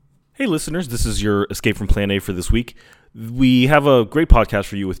Hey listeners, this is your Escape from Plan A for this week. We have a great podcast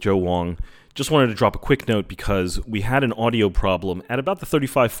for you with Joe Wong. Just wanted to drop a quick note because we had an audio problem at about the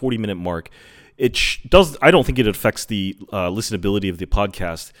 35-40 minute mark. I don't think it affects the listenability of the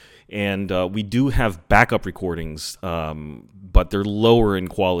podcast, and we do have backup recordings, but they're lower in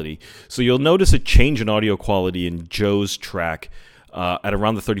quality. So you'll notice a change in audio quality in Joe's track at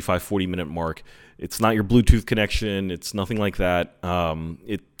around the 35-40 minute mark. It's not your Bluetooth connection. It's nothing like that.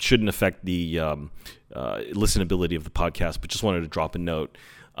 It shouldn't affect the listenability of the podcast, but just wanted to drop a note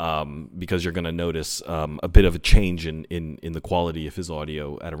because you're going to notice a bit of a change in the quality of his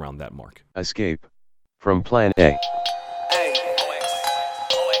audio at around that mark. Escape from Plan A.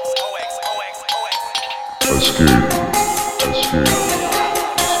 Escape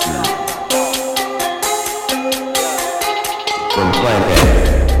From Plan A.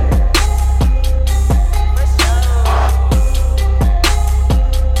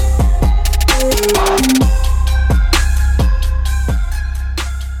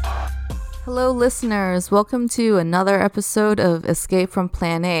 Hello, listeners. Welcome to another episode of Escape from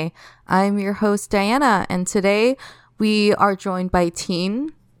Plan A. I'm your host, Diana, and today we are joined by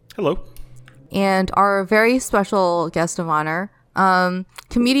Teen. Hello. And our very special guest of honor,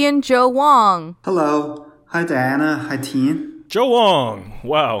 comedian Joe Wong. Hello. Hi, Diana. Hi, Teen. Joe Wong.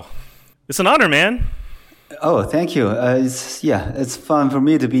 Wow. It's an honor, man. Oh, thank you. It's fun for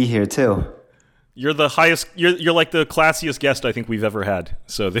me to be here, too. You're the highest. You're like the classiest guest I think we've ever had.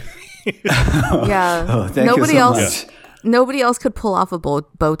 So, Yeah. Oh, thank you so much. Nobody else could pull off a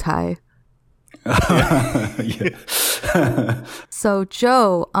bow tie. So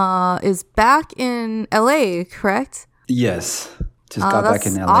Joe is back in LA, correct? Yes. Just got back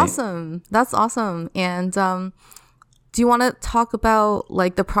in LA. That's awesome. And do you want to talk about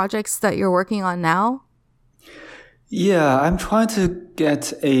like the projects that you're working on now? Yeah, I'm trying to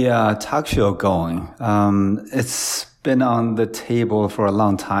get a talk show going. It's been on the table for a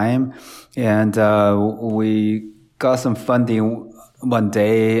long time, and we got some funding one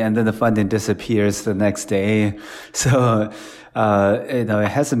day, and then the funding disappears the next day. So, it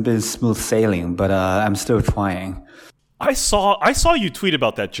hasn't been smooth sailing, but I'm still trying. I saw you tweet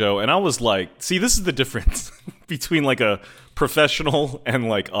about that, Joe, and I was like, see, this is the difference between like a professional and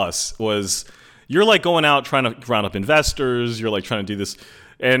like us was. You're like going out trying to round up investors. You're like trying to do this,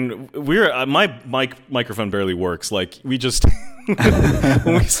 and my microphone barely works. Like we just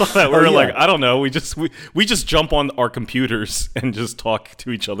when we saw that, we were like, I don't know. We just jump on our computers and just talk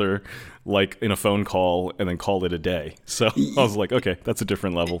to each other like in a phone call, and then call it a day. So I was like, okay, that's a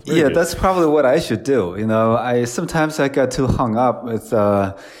different level. Very good. That's probably what I should do. I sometimes got too hung up with.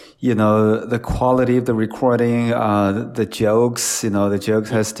 The quality of the recording, the jokes, the jokes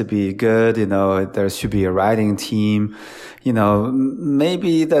has to be good. There should be a writing team.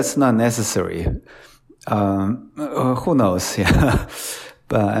 Maybe that's not necessary. Who knows? Yeah.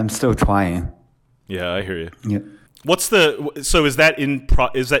 But I'm still trying. Yeah, I hear you. Yeah. Is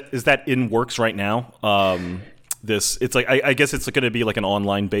that in works right now? It's like, I guess it's going to be like an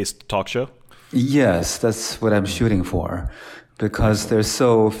online based talk show. Yes, that's what I'm shooting for. Because there's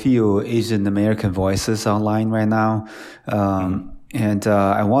so few Asian American voices online right now. And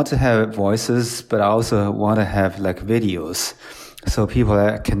I want to have voices, but I also want to have like videos so people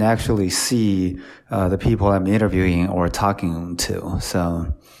that can actually see the people I'm interviewing or talking to.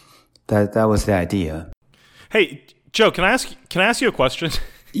 So that was the idea. Hey, Joe, can I ask you a question?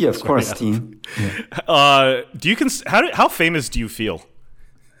 Yeah, of course, Team. Yeah. How famous do you feel?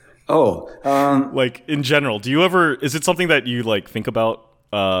 Like in general, is it something that you like think about,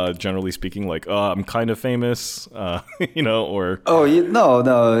 generally speaking, like, I'm kind of famous, or?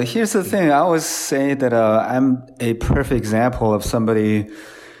 No. Here's the thing. I always say that, I'm a perfect example of somebody,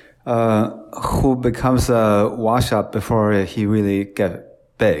 who becomes a wash up before he really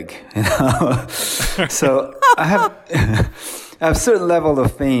get big, So I have a certain level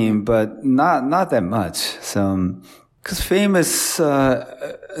of fame, but not that much. So, because fame is,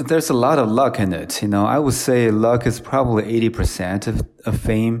 there's a lot of luck in it. I would say luck is probably 80% of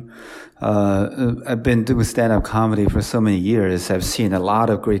fame. I've been doing stand-up comedy for so many years. I've seen a lot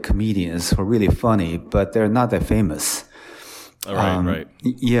of great comedians who are really funny, but they're not that famous. All right, right.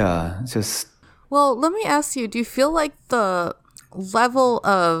 Yeah, Well, let me ask you, do you feel like the level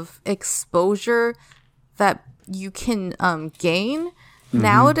of exposure that you can gain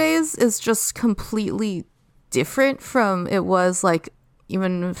nowadays is just completely different from it was like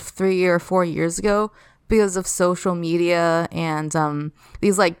even 3 or 4 years ago because of social media and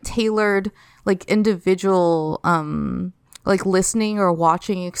these like tailored like individual like listening or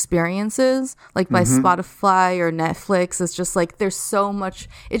watching experiences like by Spotify or Netflix. It's just like there's so much.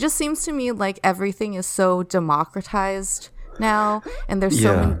 It just seems to me like everything is so democratized now, and there's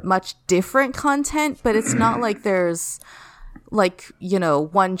so much different content, but it's not like there's like, you know,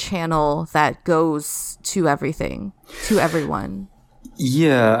 one channel that goes to everything, to everyone.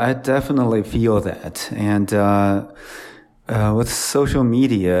 Yeah, I definitely feel that. And with social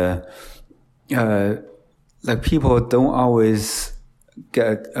media, like people don't always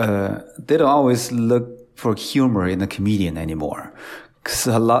they don't always look for humor in a comedian anymore. Because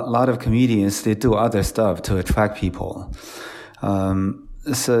a lot of comedians, they do other stuff to attract people.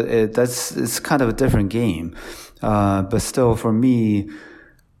 So it's kind of a different game. But still, for me,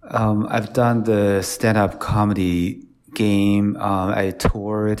 I've done the stand-up comedy game. I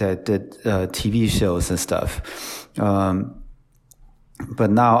toured, I did TV shows and stuff.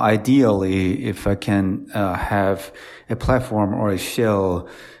 But now, ideally, if I can have a platform or a show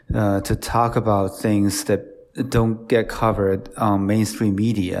to talk about things that don't get covered on mainstream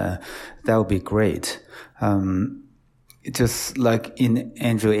media, that would be great. Just like in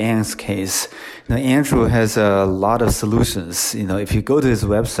Andrew Ng's case, you know, Andrew has a lot of solutions. You know, if you go to his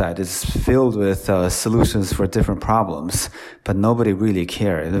website, it's filled with solutions for different problems, but nobody really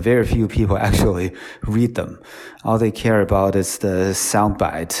cares. Very few people actually read them. All they care about is the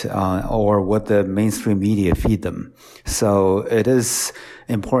soundbite or what the mainstream media feed them. So it is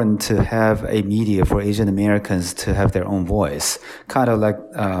important to have a media for Asian Americans to have their own voice, kind of like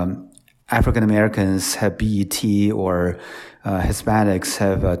African Americans have BET or Hispanics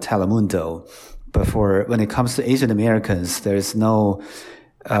have Telemundo. But when it comes to Asian Americans, there's no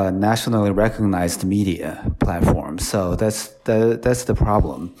nationally recognized media platform. So that's the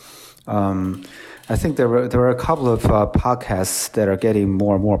problem. I think there are a couple of podcasts that are getting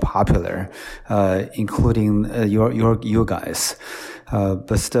more and more popular, including you guys.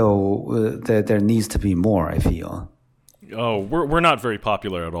 But still, there needs to be more, I feel. Oh, we're not very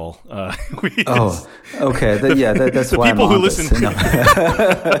popular at all. Okay. That's the why people I'm who on listen. this.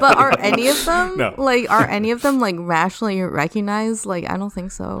 But are any of them No. like rationally recognized? Like, I don't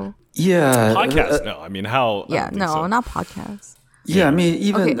think so. Yeah. Podcast? No, I mean how? I Yeah, don't think no, so. not podcasts. Yeah, I mean,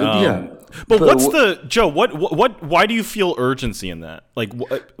 even, Okay. yeah. But what's Joe? Why do you feel urgency in that? Like,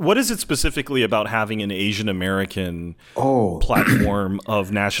 what is it specifically about having an Asian American platform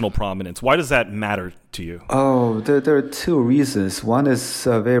of national prominence? Why does that matter to you? Oh, there are two reasons. One is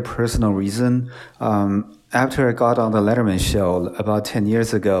a very personal reason. After I got on the Letterman show about 10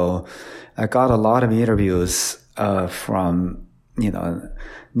 years ago, I got a lot of interviews from, you know,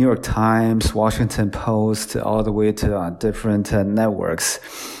 New York Times, Washington Post, all the way to different networks.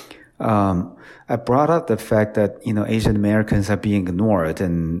 I brought up the fact that, you know, Asian Americans are being ignored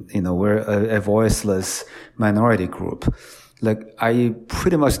and, you know, we're a voiceless minority group. Like, I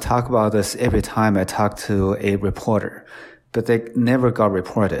pretty much talk about this every time I talk to a reporter, but they never got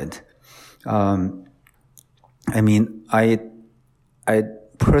reported. I mean, I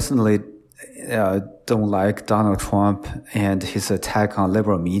personally don't like Donald Trump and his attack on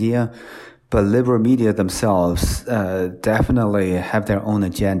liberal media. But liberal media themselves definitely have their own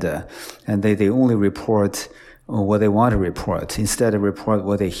agenda, and they only report what they want to report instead of report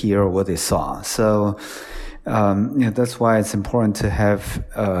what they hear or what they saw. So you know, that's why it's important to have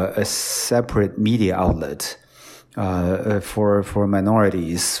a separate media outlet for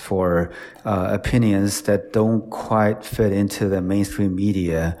minorities, for opinions that don't quite fit into the mainstream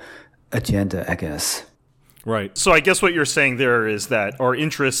media agenda, I guess. Right. So I guess what you're saying there is that our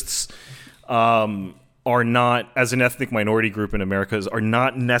interests are not, as an ethnic minority group in America, are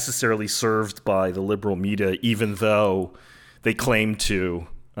not necessarily served by the liberal media, even though they claim to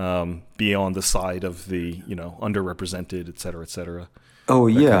be on the side of the, you know, underrepresented, et cetera, et cetera. Oh,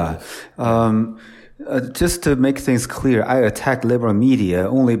 yeah. Just to make things clear, I attack liberal media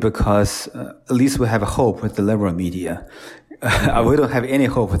only because at least we have a hope with the liberal media. We don't have any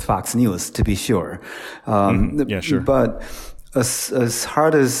hope with Fox News, to be sure. Yeah, sure. But as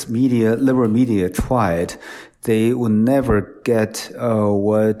hard as liberal media tried, they will never get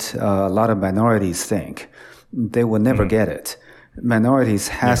what a lot of minorities think. They will never get it. Minorities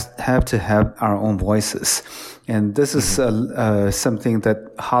have to have our own voices. And this is something that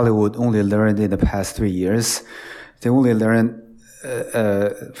Hollywood only learned in the past 3 years. They only learned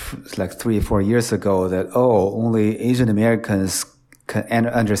like 3 or 4 years ago that, only Asian Americans can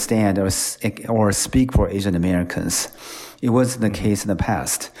understand or speak for Asian Americans. It wasn't the case in the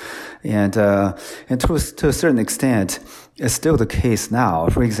past. And to a certain extent, it's still the case now.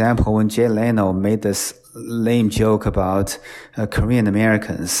 For example, when Jay Leno made this lame joke about Korean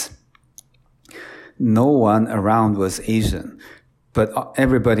Americans, no one around was Asian. But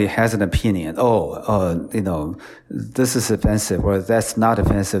everybody has an opinion. This is offensive or that's not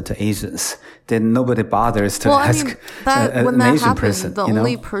offensive to Asians. Then nobody bothers to ask when an that Asian happened, person. the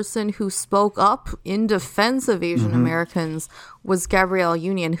only person who spoke up in defense of Asian Americans was Gabrielle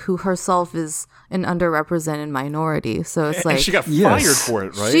Union, who herself is an underrepresented minority. So it's like and she got fired for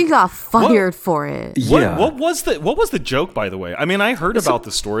it, right? She got fired for it. Yeah. What was the joke, by the way? I mean, I heard about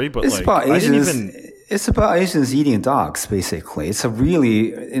the story, but It's like about I didn't Asians. even. It's about Asians eating dogs, basically. It's a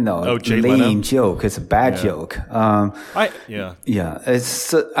really, Jay lame Leno? joke. It's a bad joke.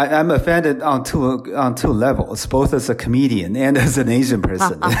 It's. I'm offended on two levels, both as a comedian and as an Asian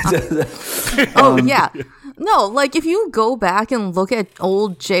person. No, like if you go back and look at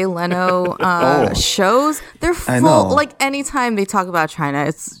old Jay Leno shows, they're full. Like anytime they talk about China,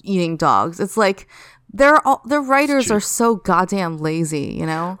 it's eating dogs. It's like their writers are so goddamn lazy, you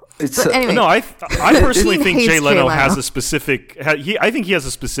know. But anyway, No, I personally He think hates Jay Leno Jay has Leno. a specific. I think he has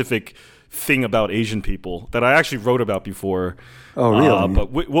a specific thing about Asian people that I actually wrote about before. Oh, really?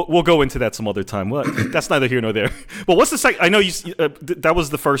 But we'll go into that some other time. Well, that's neither here nor there. But what's the second? I know you. That was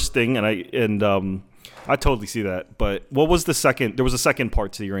the first thing, and I totally see that. But what was the second? There was a second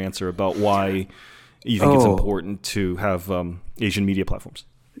part to your answer about why you think it's important to have Asian media platforms.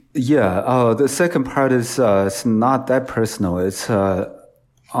 Yeah. The second part is it's not that personal. It's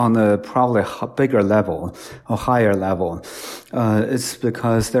on a probably bigger level or higher level. It's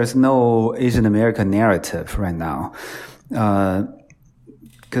because there's no Asian American narrative right now.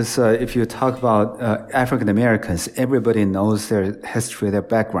 Because if you talk about African Americans, everybody knows their history, their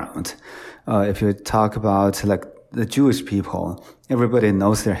background. If you talk about like the Jewish people, everybody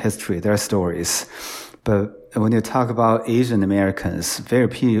knows their history, their stories. But when you talk about Asian Americans, very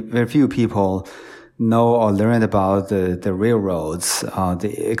few people know or learn about the railroads,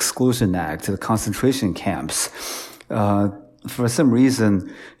 the Exclusion Act, the concentration camps. For some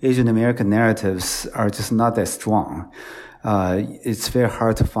reason, Asian American narratives are just not that strong. It's very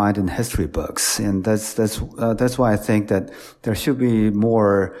hard to find in history books, and that's why I think that there should be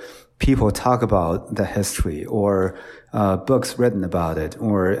more people talk about the history or books written about it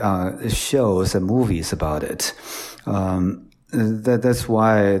or shows and movies about it. That's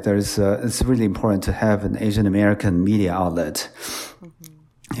why it's really important to have an Asian American media outlet.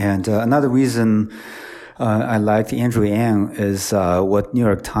 Mm-hmm. And another reason I liked Andrew Yang is what New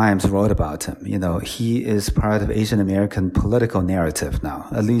York Times wrote about him. You know, he is part of Asian American political narrative now.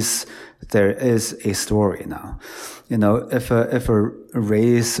 At least there is a story now. You know, if a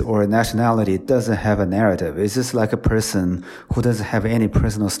race or a nationality doesn't have a narrative, it's just like a person who doesn't have any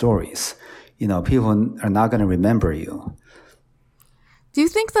personal stories. You know, people are not going to remember you. do you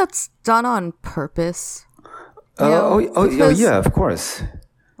think that's done on purpose? Yeah, of course.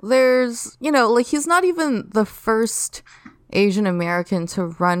 There's, like he's not even the first Asian American to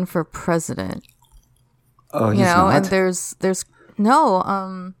run for president. Oh, he's not? And there's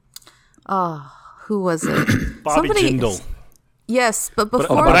who was it? Bobby Jindal. Yes, but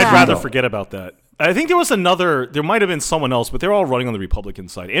before But that, I'd rather forget about that. I think there might have been someone else, but they're all running on the Republican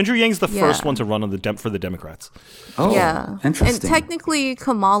side. Andrew Yang's the first one to run on for the Democrats. Oh, yeah, interesting. And technically,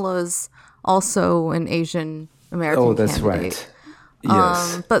 Kamala's also an Asian American. Oh, that's candidate. right.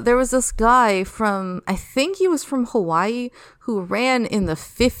 Yes. But there was this guy I think he was from Hawaii, who ran in the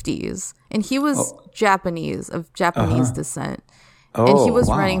 50s, and he was Japanese, of Japanese descent. And he was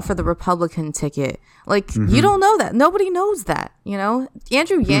running for the Republican ticket. Like, you don't know that. Nobody knows that,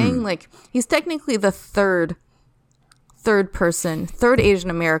 Andrew Yang, like, he's technically the third Asian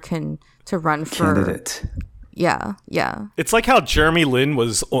American to run for... Candidate. Yeah. It's like how Jeremy Lin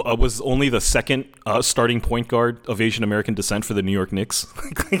was only the second starting point guard of Asian American descent for the New York Knicks.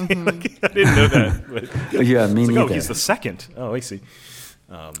 I didn't know that. But Yeah, me neither. oh, he's the second. Oh, I see.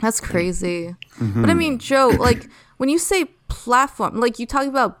 That's crazy. But I mean, Joe, like, when you say platform, like, you talk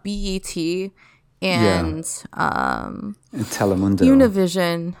about BET and Telemundo.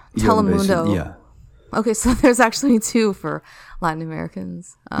 Univision, Telemundo. Yeah. Okay, so there's actually two for Latin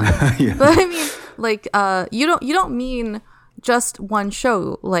Americans. Yeah. But I mean, like, you don't mean just one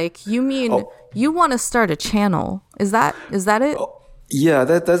show. Like, you mean you want to start a channel. Is that it? Yeah,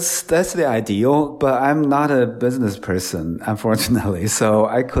 that's the ideal, but I'm not a business person, unfortunately. So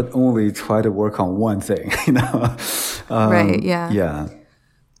I could only try to work on one thing, Right, yeah. Yeah.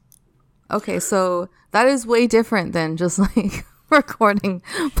 Okay, so that is way different than just like recording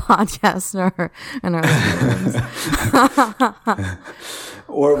podcasts in our living rooms.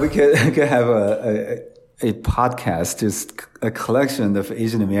 Or we could have a podcast, just a collection of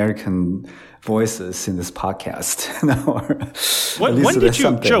Asian American voices in this podcast. When did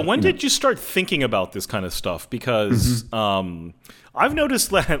you, Joe? When did you start thinking about this kind of stuff? Because I've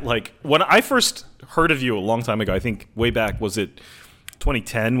noticed that, like, when I first heard of you a long time ago, I think way back, was it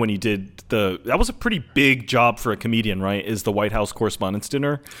 2010 when you did that was a pretty big job for a comedian, right? Is the White House Correspondents'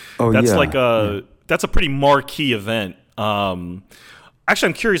 Dinner? Oh, that's that's a pretty marquee event. Actually,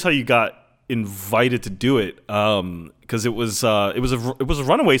 I'm curious how you got invited to do it, because it was a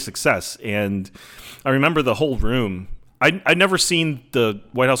runaway success, and I remember the whole room. I'd never seen the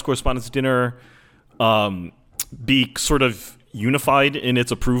White House Correspondents' Dinner be sort of unified in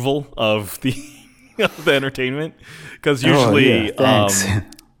its approval of the of the entertainment, because usually,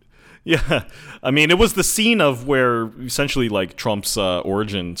 yeah, I mean, it was the scene of where essentially like Trump's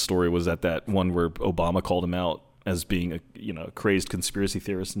origin story was at that one where Obama called him out as being a crazed conspiracy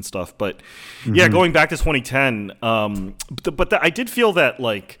theorist and stuff. But yeah, going back to 2010, I did feel that,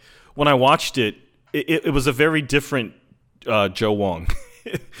 like, when I watched it, it was a very different Joe Wong,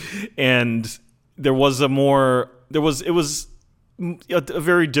 and it was a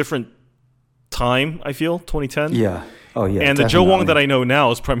very different time, I feel, 2010. Yeah. Oh, yeah. And the Joe Wong that I know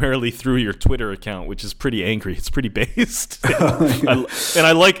now is primarily through your Twitter account, which is pretty angry. It's pretty based. and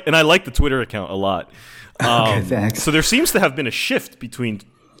I like the Twitter account a lot. Okay, thanks. So there seems to have been a shift between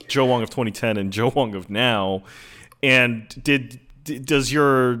Joe Wong of 2010 and Joe Wong of now. And does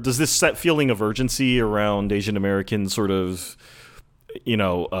this set feeling of urgency around Asian American sort of,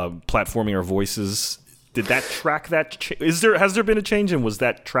 platforming our voices, did that track that? Has there been a change, and was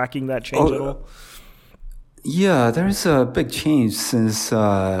that tracking that change at all? Yeah, there's a big change since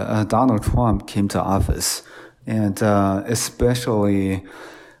Donald Trump came to office, and especially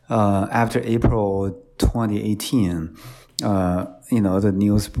after April 2018, the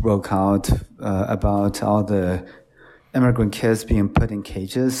news broke out about all the immigrant kids being put in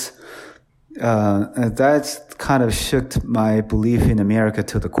cages. That kind of shook my belief in America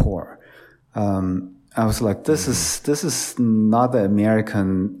to the core. I was like, this is not the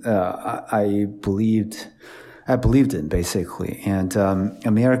American I believed in, basically. And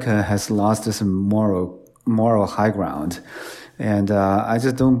America has lost this moral high ground. And I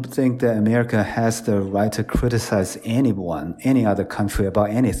just don't think that America has the right to criticize any other country about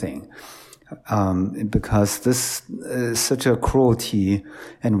anything. Because this such a cruelty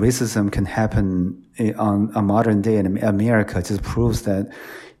and racism can happen on a modern day in America. Just proves that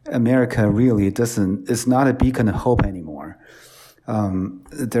America really it's not a beacon of hope anymore.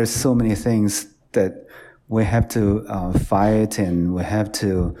 There's so many things that we have to fight, and we have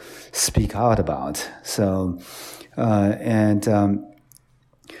to speak out about. So,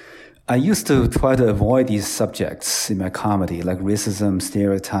 I used to try to avoid these subjects in my comedy, like racism,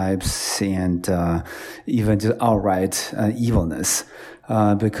 stereotypes, and even just outright evilness,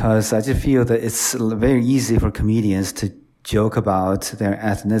 because I just feel that it's very easy for comedians to joke about their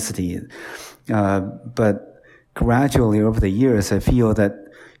ethnicity. But gradually over the years, I feel that,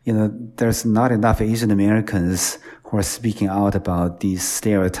 there's not enough Asian Americans who are speaking out about these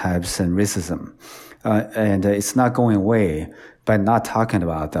stereotypes and racism. And it's not going away by not talking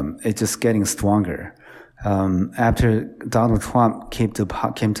about them. It's just getting stronger. After Donald Trump came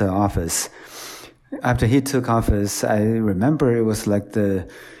to office, after he took office, I remember it was like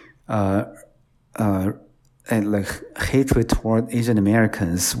and hatred toward Asian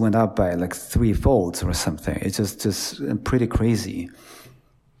Americans went up by like 3-fold or something. It's just pretty crazy.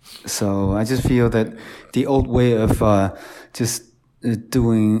 So I just feel that the old way of just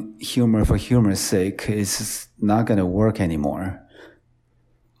doing humor for humor's sake is just not going to work anymore.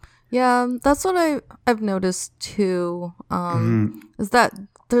 Yeah, that's what I've noticed too. Is that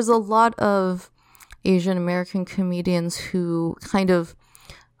there's a lot of Asian American comedians who kind of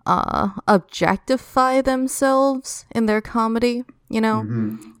objectify themselves in their comedy.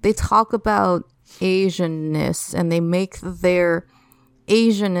 They talk about Asianness, and they make their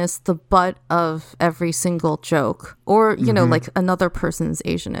Asianness the butt of every single joke, or like another person's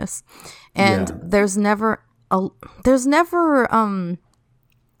Asianness, and there's never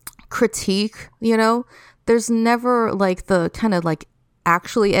critique. There's never like the kind of like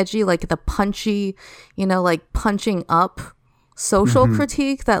actually edgy, like the punchy, like punching up social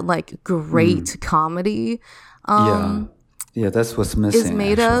critique that like great comedy that's what's missing is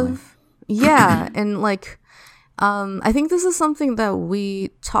made actually. of. Yeah, and like I think this is something that we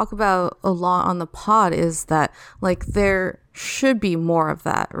talk about a lot on the pod, is that like there should be more of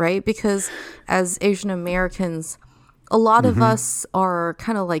that, right? Because as Asian Americans, a lot of us are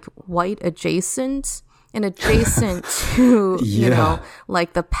kind of like white adjacent and adjacent to,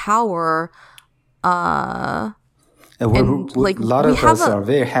 like the power And like, a lot we of have us are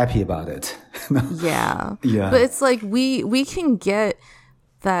very happy about it. Yeah. Yeah. But it's like we can get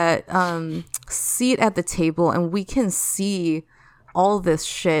that seat at the table, and we can see all this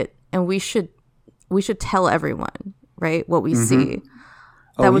shit, and we should tell everyone, right, what we see.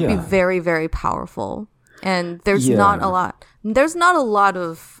 That would be very, very powerful. And there's not a lot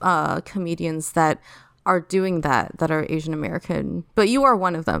of comedians that are doing that are Asian American, but you are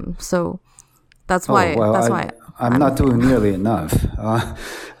one of them. So that's why I'm not doing nearly enough.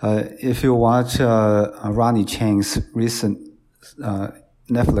 If you watch Ronnie Chang's recent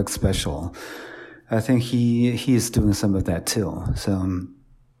Netflix special, I think he's doing some of that too. So,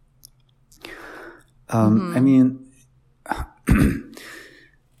 I mean,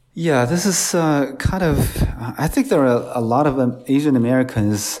 yeah, this is kind of. I think there are a lot of Asian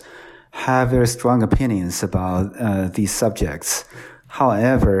Americans have very strong opinions about these subjects.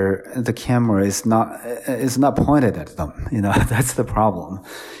 However, the camera is not pointed at them. You know, that's the problem.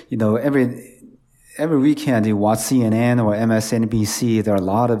 You know, every weekend you watch CNN or MSNBC, there are a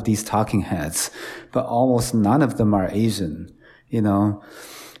lot of these talking heads, but almost none of them are Asian. You know,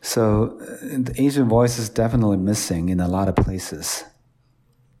 so the Asian voice is definitely missing in a lot of places.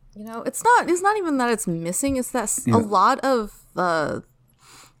 You know, it's not even that it's missing. It's that a lot of the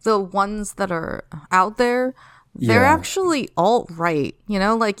ones that are out there, they're actually alt-right, you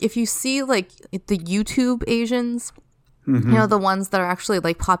know, like if you see like the YouTube Asians, you know, the ones that are actually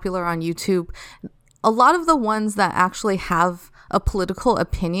like popular on YouTube, a lot of the ones that actually have a political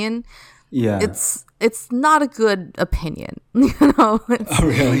opinion, it's not a good opinion, you know.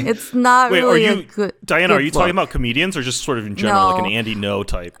 Really? It's not really a good. Diana, are you look. talking about comedians or just sort of in general, No. like an Andy No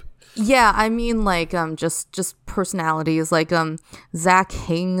type? Yeah, I mean like just personalities. Like Zach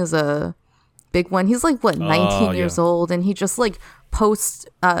Hing is a big one. He's like 19 years old, and he just like posts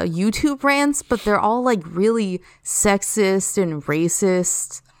YouTube rants, but they're all like really sexist and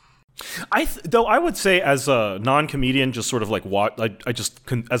racist. Though I would say as a non-comedian, just sort of like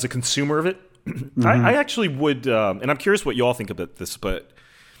as a consumer of it, I actually would, and I'm curious what you all think about this, but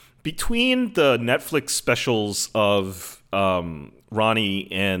between the Netflix specials of Ronnie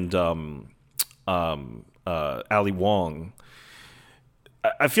and Ali Wong,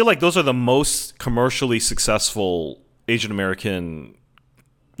 I feel like those are the most commercially successful Asian American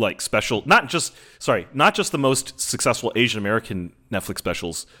like special, not just the most successful Asian American Netflix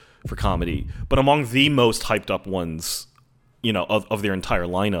specials for comedy, but among the most hyped up ones, you know, of their entire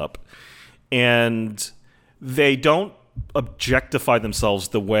lineup. And they don't objectify themselves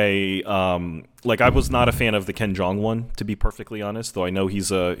the way like I was not a fan of the Ken Jeong one, to be perfectly honest, though I know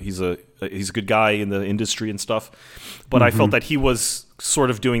he's a good guy in the industry and stuff, but I felt that he was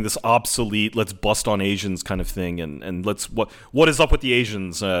sort of doing this obsolete let's bust on Asians kind of thing, and let's what is up with the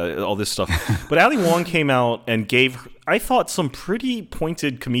Asians, all this stuff. But Ali Wong came out and gave, I thought, some pretty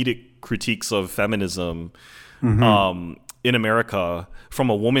pointed comedic critiques of feminism in America from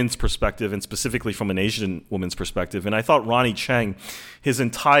a woman's perspective, and specifically from an Asian woman's perspective. And I thought Ronnie Chang, his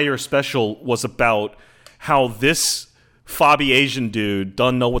entire special was about how this fobby Asian dude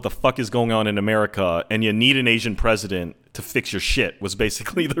doesn't know what the fuck is going on in America, and you need an Asian president to fix your shit, was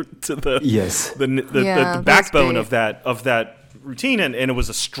basically the backbone of that routine. And it was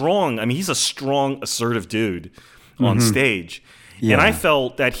he's a strong, assertive dude on stage. Yeah. And I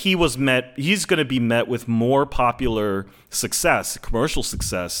felt that he's going to be met with more popular success, commercial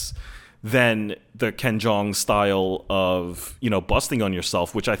success, than the Ken Jeong style of, you know, busting on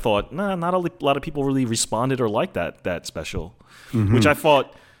yourself, which I thought, not a lot of people really responded or liked that special, which I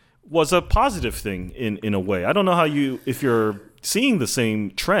thought was a positive thing in a way. I don't know if you're seeing the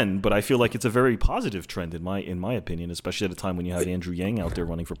same trend, but I feel like it's a very positive trend in my opinion, especially at a time when you have Andrew Yang out there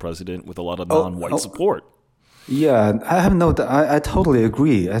running for president with a lot of non-white support. Yeah, I totally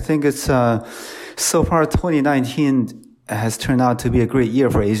agree. I think it's so far 2019 has turned out to be a great year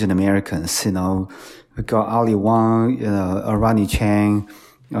for Asian Americans. You know, we got Ali Wong, you know, Ronnie Chang,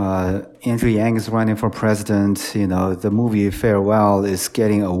 Andrew Yang is running for president. You know, the movie Farewell is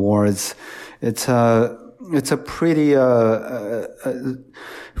getting awards. It's a pretty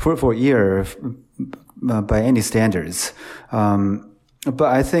fruitful year by any standards.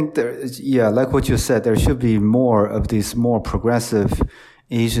 But I think like what you said, there should be more of these more progressive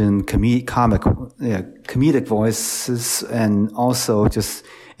Asian comedic voices, and also just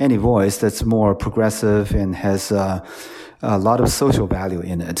any voice that's more progressive and has a lot of social value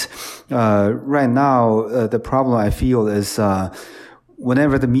in it. Right now, the problem I feel is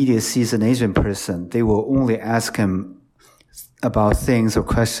whenever the media sees an Asian person, they will only ask him about things or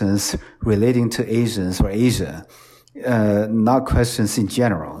questions relating to Asians or Asia. not questions in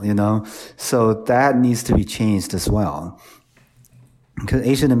general, So that needs to be changed as well. Because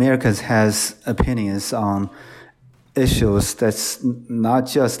Asian Americans has opinions on issues that's not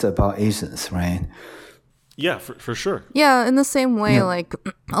just about Asians, right? Yeah, for sure. Yeah, in the same way, like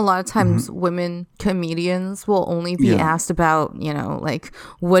a lot of times women comedians will only be asked about, like,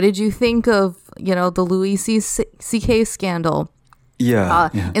 what did you think of, the Louis C.K. scandal?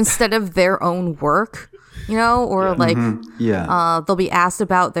 Instead of their own work, or they'll be asked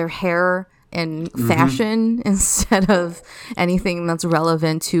about their hair and fashion instead of anything that's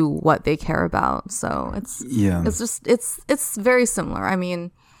relevant to what they care about. So it's very similar. I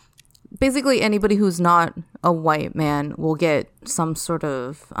mean, basically anybody who's not a white man will get some sort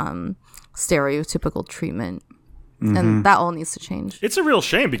of stereotypical treatment. And that all needs to change. It's a real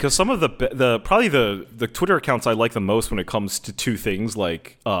shame because some of the probably the Twitter accounts I like the most when it comes to two things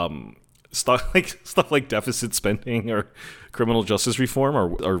like stuff like deficit spending or criminal justice reform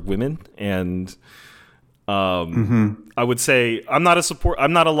are women. And I would say I'm not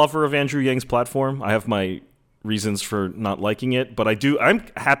a lover of Andrew Yang's platform. I have my reasons for not liking it, but I'm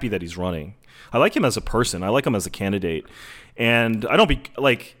happy that he's running. I like him as a person. I like him as a candidate, and I don't be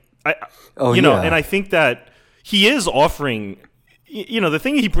like and I think that he is offering, the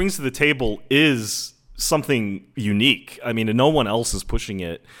thing he brings to the table is something unique. I mean, and no one else is pushing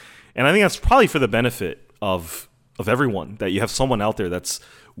it, and I think that's probably for the benefit of everyone, that you have someone out there that's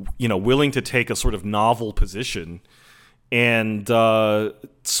willing to take a sort of novel position and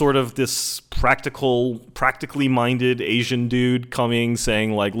sort of this practically minded Asian dude coming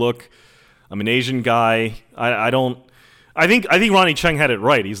saying like, look, I'm an Asian guy. I think Ronnie Cheng had it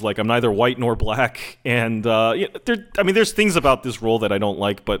right. He's like, I'm neither white nor black, and there's things about this role that I don't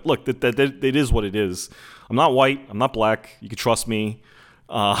like, but look, that it is what it is. I'm not white. I'm not black. You can trust me.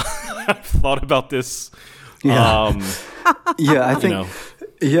 I've thought about this. I think.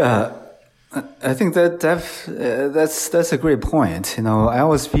 I think that's a great point. I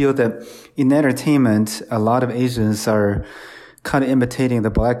always feel that in entertainment, a lot of Asians are kind of imitating the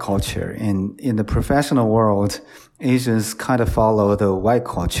black culture. In the professional world, Asians kind of follow the white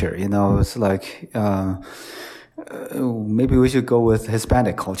culture. It's like maybe we should go with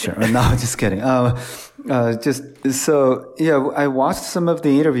Hispanic culture. No, just kidding. I watched some of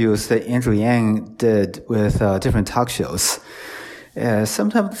the interviews that Andrew Yang did with different talk shows.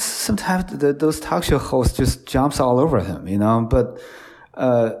 Sometimes those talk show hosts just jumps all over him, But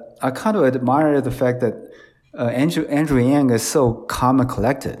I kind of admire the fact that Andrew Yang is so calm and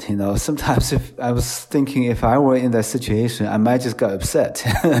collected. Sometimes I was thinking if I were in that situation, I might just get upset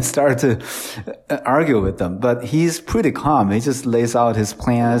and start to argue with them. But he's pretty calm. He just lays out his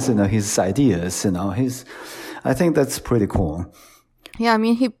plans, his ideas. I think that's pretty cool. Yeah, I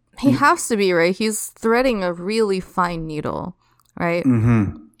mean he has to be, right. He's threading a really fine needle. Right?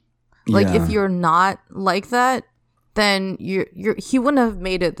 Like if you're not like that, then he wouldn't have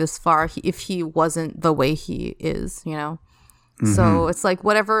made it this far if he wasn't the way he is, So it's like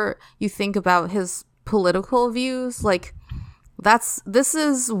whatever you think about his political views, like this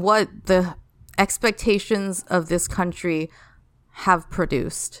is what the expectations of this country have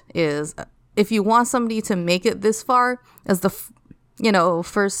produced. Is if you want somebody to make it this far as the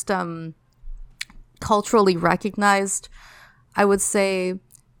first culturally recognized, I would say,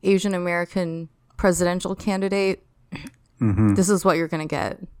 Asian American presidential candidate, this is what you're going to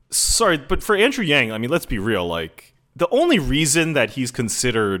get. Sorry, but for Andrew Yang, I mean, let's be real. Like, the only reason that he's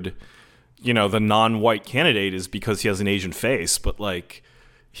considered, the non-white candidate is because he has an Asian face. But, like,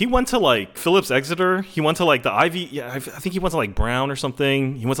 he went to, like, Phillips Exeter. He went to, like, the Ivy. Yeah, I think he went to, like, Brown or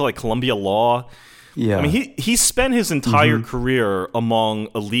something. He went to, like, Columbia Law. Yeah. I mean, he spent his entire career among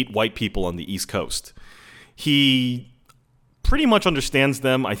elite white people on the East Coast. He pretty much understands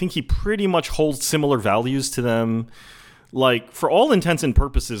them. I think he pretty much holds similar values to them. Like, for all intents and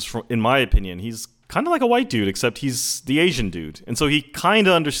purposes, in my opinion, he's kind of like a white dude, except he's the Asian dude. And so he kind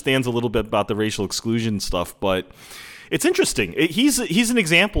of understands a little bit about the racial exclusion stuff. But it's interesting. He's an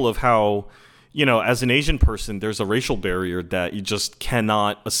example of how, as an Asian person, there's a racial barrier that you just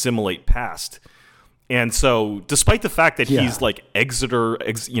cannot assimilate past. And so despite the fact that he's like Exeter,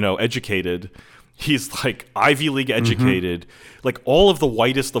 educated, he's like Ivy League educated, like all of the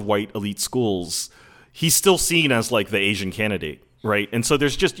whitest of white elite schools, he's still seen as like the Asian candidate, right? And so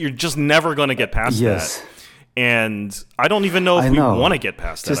you're just never going to get past that. And I don't even know if we want to get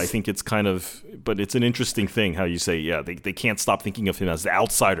past that. I think it's but it's an interesting thing how you say, they can't stop thinking of him as the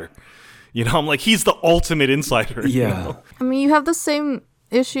outsider. I'm like, he's the ultimate insider. Yeah. I mean, you have the same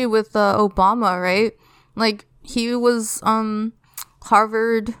issue with Obama, right? Like, he was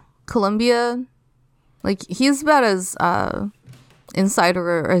Harvard, Columbia Like he's about as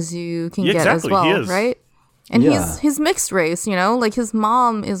insider as you can get exactly. as well, He is. right? And Yeah. he's mixed race, you know, like his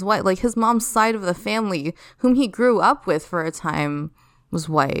mom is white, like his mom's side of the family, whom he grew up with for a time, was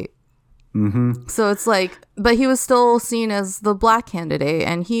white. Mm-hmm. So it's like, but he was still seen as the black candidate,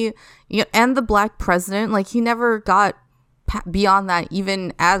 and and the black president. Like he never got beyond that,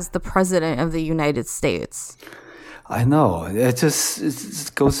 even as the president of the United States. I know. It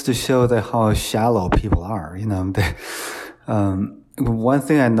just goes to show that how shallow people are. You know, one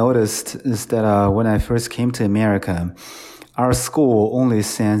thing I noticed is that when I first came to America, our school only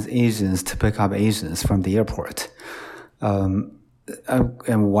sends Asians to pick up Asians from the airport,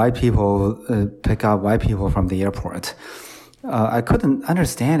 and white people pick up white people from the airport. I couldn't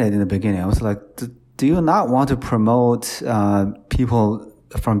understand it in the beginning. I was like, do you not want to promote people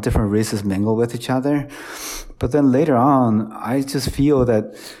from different races mingle with each other? But then later on, I just feel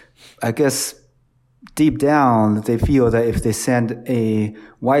that, I guess, deep down, they feel that if they send a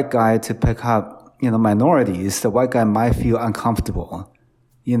white guy to pick up, minorities, the white guy might feel uncomfortable.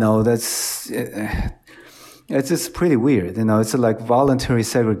 It's just pretty weird. It's like voluntary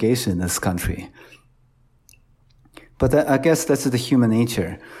segregation in this country. But I guess that's the human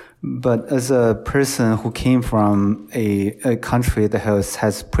nature. But as a person who came from a country that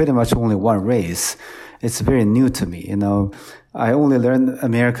has pretty much only one race, it's very new to me. I only learned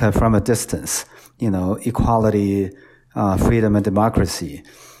America from a distance, equality, freedom and democracy.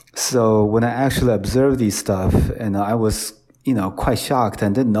 So when I actually observed these stuff, and I was, quite shocked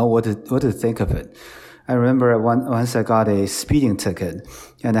and didn't know what to think of it. I remember once I got a speeding ticket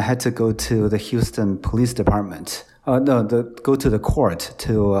and I had to go to the Houston Police Department. Go to the court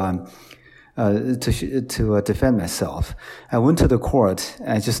to defend myself. I went to the court.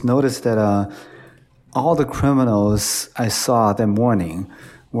 I just noticed that all the criminals I saw that morning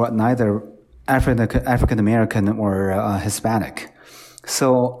were neither African American or Hispanic.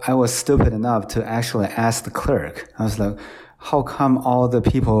 So I was stupid enough to actually ask the clerk. I was like, how come all the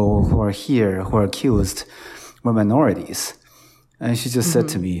people who are here, who are accused, were minorities? And she just said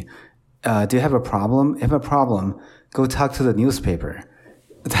to me, do you have a problem? If a problem, go talk to the newspaper.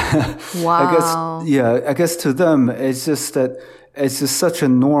 Wow. I guess to them, it's just such a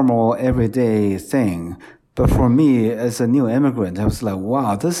normal everyday thing. But for me, as a new immigrant, I was like,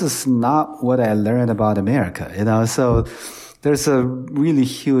 wow, this is not what I learned about America, So there's a really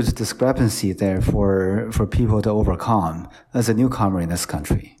huge discrepancy there for people to overcome as a newcomer in this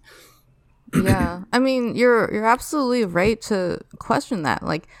country. Yeah. I mean, you're absolutely right to question that.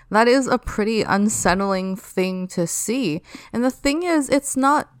 Like, that is a pretty unsettling thing to see. And the thing is, it's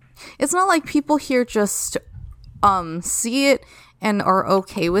not like people here just see it and are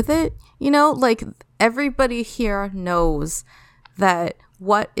okay with it. Like everybody here knows that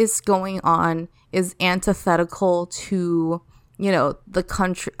what is going on is antithetical to, the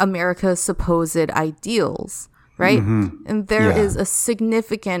country, America's supposed ideals. Right? Mm-hmm. And there is a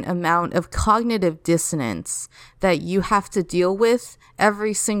significant amount of cognitive dissonance that you have to deal with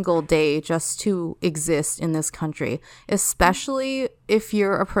every single day just to exist in this country, especially if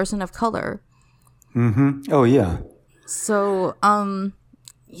you're a person of color. Mm-hmm. Oh, yeah. So,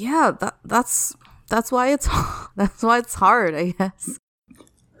 that's why it's hard, I guess.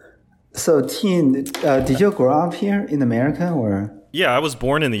 So, Teen, did you grow up here in America or? Yeah, I was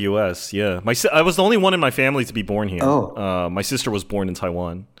born in the U.S. Yeah, I was the only one in my family to be born here. Oh, my sister was born in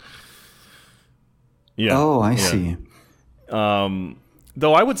Taiwan. Yeah. Oh, I see.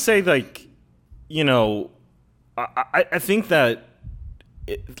 Though I would say, like, I think that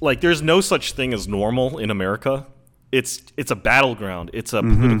there's no such thing as normal in America. It's a battleground. It's a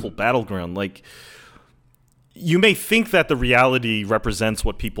political battleground. Like, you may think that the reality represents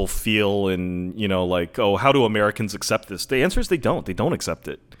what people feel and, oh, how do Americans accept this? The answer is they don't. They don't accept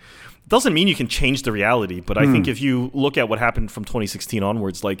it. Doesn't mean you can change the reality, but I think if you look at what happened from 2016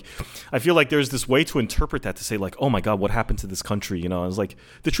 onwards, like, I feel like there's this way to interpret that to say, like, oh my God, what happened to this country? It's like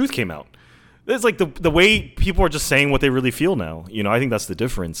the truth came out. It's like the way people are just saying what they really feel now. I think that's the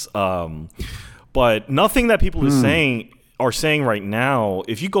difference. But nothing that people are saying right now,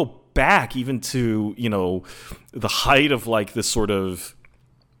 if you go back even to the height of like this sort of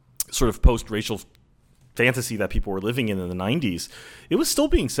post-racial fantasy that people were living in the 90s, it was still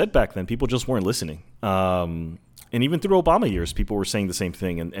being said back then. People just weren't listening, and even through Obama years people were saying the same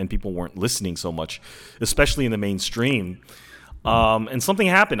thing, and people weren't listening so much, especially in the mainstream. And something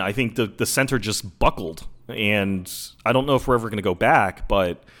happened. I think the center just buckled, and I don't know if we're ever going to go back,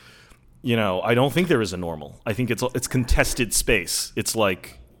 but I don't think there is a normal. I think it's contested space. It's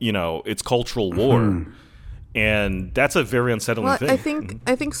like it's cultural war. And that's a very unsettling Well, thing.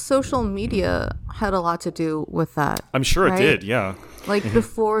 I think social media had a lot to do with that. I'm sure right? it did, yeah. Like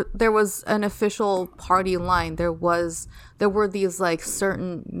before there was an official party line, there were these like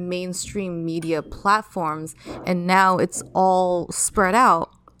certain mainstream media platforms, and now it's all spread out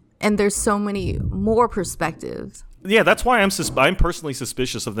and there's so many more perspectives. Yeah, that's why I'm personally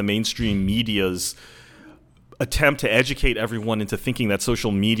suspicious of the mainstream media's attempt to educate everyone into thinking that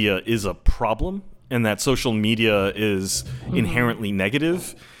social media is a problem and that social media is inherently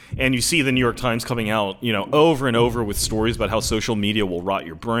negative. And you see the New York Times coming out, over and over with stories about how social media will rot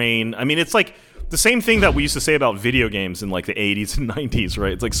your brain. I mean, it's like the same thing that we used to say about video games in like the 80s and 90s,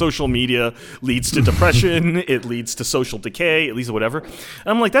 right? It's like social media leads to depression, it leads to social decay, it leads to whatever. And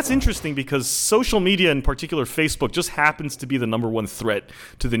I'm like, that's interesting because social media, in particular Facebook, just happens to be the number one threat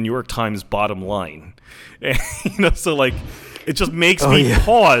to the New York Times bottom line. And, so like, it just makes me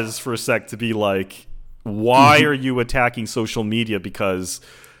pause for a sec to be like, why are you attacking social media? Because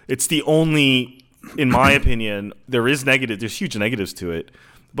it's the only, in my opinion, there's huge negatives to it.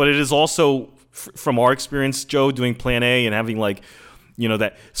 But it is also, from our experience, Joe, doing Plan A and having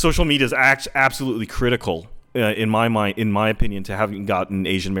that social media is absolutely critical, in my opinion, to having gotten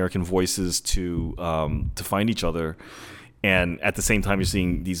Asian American voices to find each other. And at the same time, you're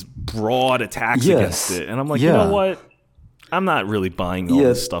seeing these broad attacks against it. And I'm like, you know what? I'm not really buying all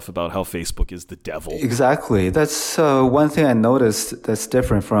this stuff about how Facebook is the devil. Exactly. That's one thing I noticed that's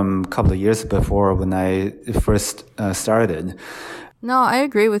different from a couple of years before when I first started. No, I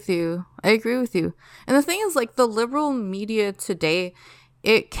agree with you. And the thing is, like, the liberal media today,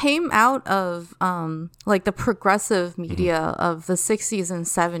 it came out of like the progressive media of the 60s and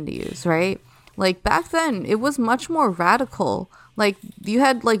 70s, right? Like back then, it was much more radical. Like you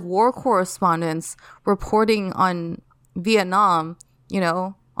had like war correspondents reporting on Vietnam,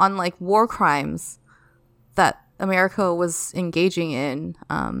 on like war crimes that America was engaging in.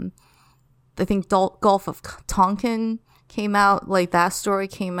 I think Gulf of Tonkin came out, like that story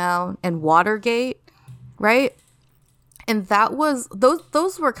came out, and Watergate, right? And that was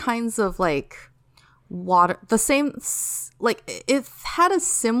those were kinds of like the same, like it had a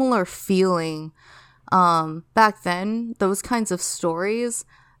similar feeling back then, those kinds of stories,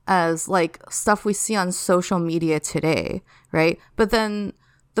 as like stuff we see on social media today, right? But then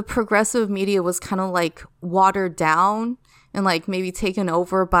the progressive media was kind of like watered down and like maybe taken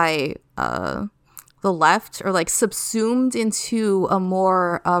over by the left, or like subsumed into a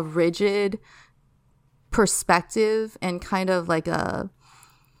more rigid perspective, and kind of like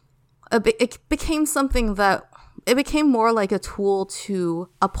it became something that it became more like a tool to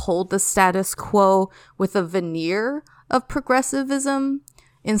uphold the status quo with a veneer of progressivism,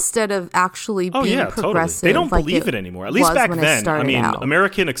 instead of actually being progressive. Totally. They don't believe it anymore. At least back then. I mean,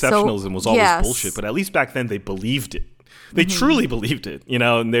 American exceptionalism was always bullshit, but at least back then they believed it. They truly believed it,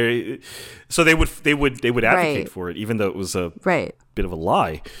 and they would advocate for it, even though it was a bit of a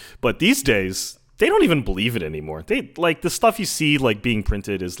lie. But these days, they don't even believe it anymore. They like the stuff you see like being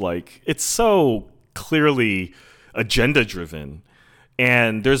printed is like, it's so clearly agenda driven,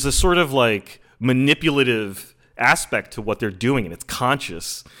 and there's a sort of like manipulative aspect to what they're doing, and it's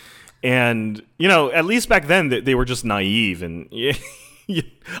conscious. And at least back then they were just naive, and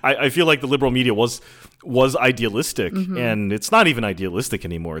I feel like the liberal media was idealistic, and it's not even idealistic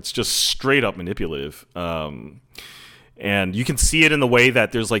anymore. It's just straight up manipulative, and you can see it in the way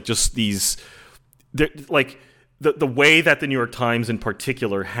that there's like just these, like the way that the New York Times in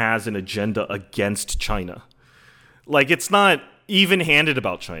particular has an agenda against China. Like, it's not even-handed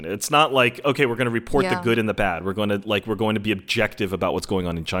about China. It's not like, okay, we're going to report the good and the bad. We're going to be objective about what's going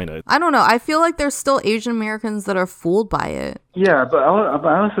on in China. I don't know. I feel like there's still Asian Americans that are fooled by it. Yeah, but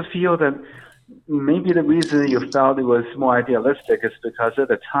I also feel that maybe the reason you felt it was more idealistic is because at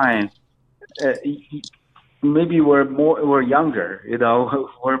the time, maybe we're younger,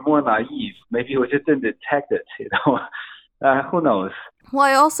 we're more naive. Maybe we just didn't detect it, who knows? Well,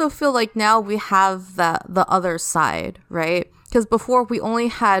 I also feel like now we have the other side, right? Because before we only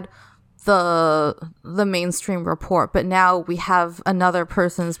had the mainstream report, but now we have another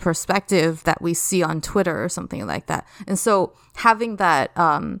person's perspective that we see on Twitter or something like that. And so having that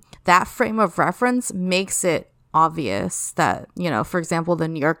that frame of reference makes it obvious that, for example, the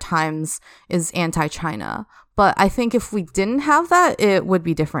New York Times is anti-China. But I think if we didn't have that, it would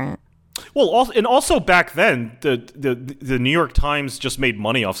be different. Well, also back then, the New York Times just made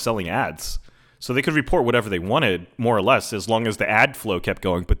money off selling ads. So they could report whatever they wanted, more or less, as long as the ad flow kept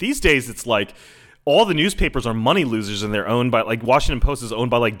going. But these days, it's like all the newspapers are money losers, and they're owned by, like, Washington Post is owned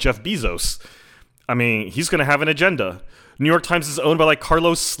by, like, Jeff Bezos. I mean, he's going to have an agenda. New York Times is owned by like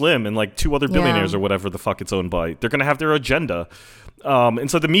Carlos Slim and like 2 other billionaires Yeah. or whatever the fuck it's owned by. They're gonna have their agenda. And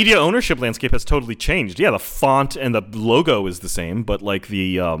so the media ownership landscape has totally changed. Yeah, the font and the logo is the same, but like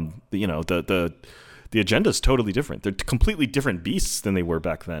the agenda is totally different. They're completely different beasts than they were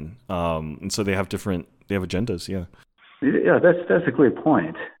back then. And so they have agendas. Yeah. Yeah, that's a great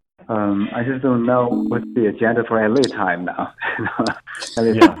point. I just don't know what's the agenda for LA Time now.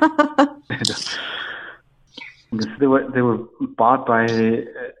 LA Time. Because they were bought by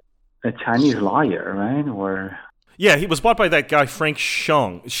a Chinese lawyer, right? Or Yeah, he was bought by that guy Frank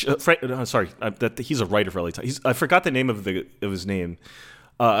Shong. He's a writer for LA Times. I forgot the name of his name.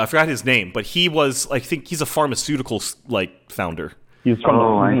 I forgot his name, but he was. I think he's a pharmaceutical founder. He's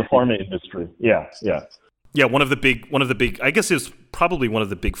from the pharma industry. Yeah. Yeah, one of the big. I guess it's probably one of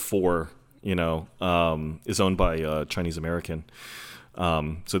the big 4. Is owned by Chinese American.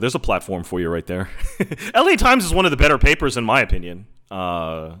 So there's a platform for you right there. LA Times is one of the better papers in my opinion.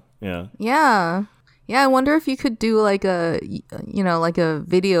 Yeah. Yeah, I wonder if you could do like a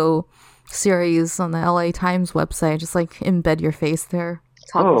video series on the LA Times website, just like embed your face there.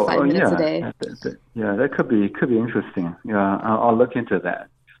 Talk for 5 minutes a day. That could be interesting. Yeah, I'll look into that.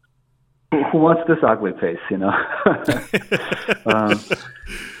 Who wants this ugly face?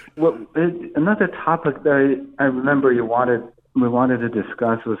 Another topic that I remember we wanted to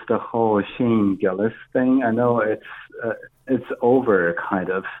discuss was the whole Shane Gillis thing. I know it's over, kind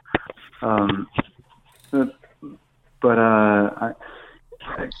of. But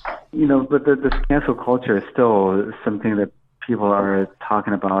the cancel culture is still something that people are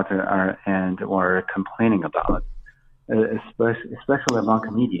talking about or complaining about, especially among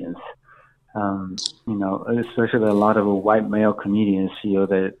comedians. Especially a lot of white male comedians feel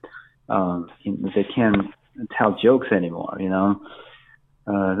that they can't tell jokes anymore.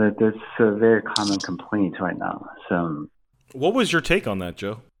 That's a very common complaint right now. So, what was your take on that,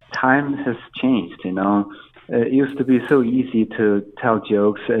 Joe? Times has changed. It used to be so easy to tell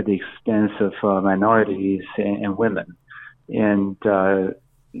jokes at the expense of minorities and women, and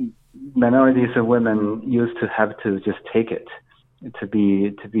minorities and women used to have to just take it to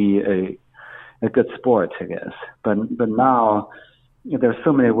be a good sport, I guess. But now there's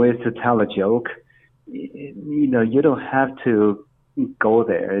so many ways to tell a joke. You don't have to go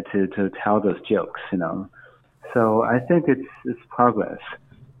there to tell those jokes. So I think it's progress.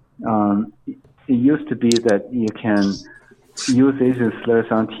 It used to be that you can use Asian slurs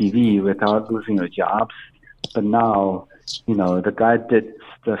on TV without losing your jobs, but now, the guy did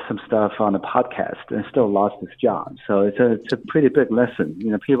some stuff on a podcast and still lost his job. So it's a pretty big lesson.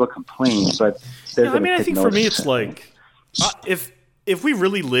 People complain, but I think for me it's like if we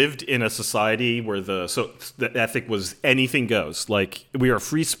really lived in a society where the ethic was anything goes, like we are a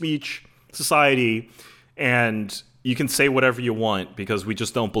free speech society and you can say whatever you want because we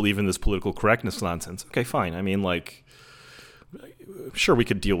just don't believe in this political correctness nonsense. Okay, fine. I mean, sure, we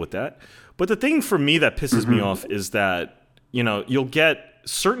could deal with that. But the thing for me that pisses me off is that, you'll get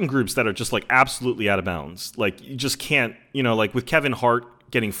certain groups that are just like absolutely out of bounds. Like you just can't, like with Kevin Hart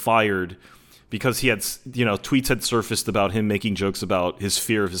getting fired because he had, tweets had surfaced about him making jokes about his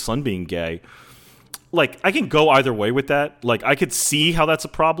fear of his son being gay. Like, I can go either way with that. Like, I could see how that's a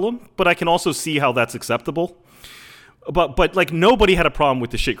problem, but I can also see how that's acceptable. But like nobody had a problem with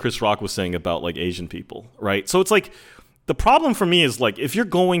the shit Chris Rock was saying about like Asian people, right? So it's like the problem for me is like if you're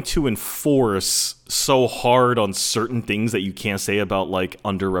going to enforce so hard on certain things that you can't say about like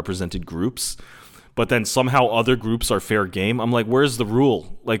underrepresented groups, but then somehow other groups are fair game, I'm like, where's the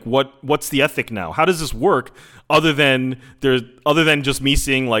rule? Like what's the ethic now? How does this work other than just me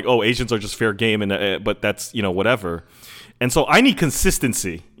seeing like, oh, Asians are just fair game and but that's, whatever. And so I need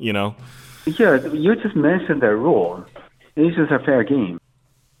consistency, Yeah, you just mentioned that rule. Asians are fair game.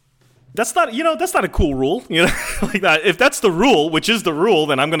 That's not a cool rule, like that. If that's the rule, which is the rule,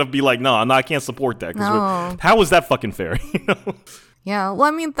 then I'm gonna be like, no, I can't support that. No. How is that fucking fair? Yeah, well,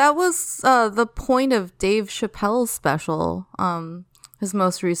 I mean, that was the point of Dave Chappelle's special, his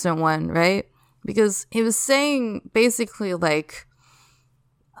most recent one, right? Because he was saying basically like,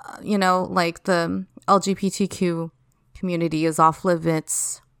 like the LGBTQ community is off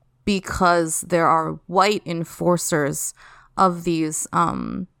limits because there are white enforcers of these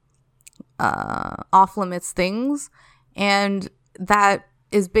off limits things, and that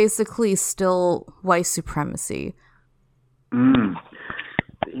is basically still white supremacy.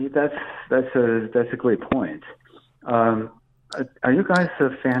 That's a great point. Are you guys a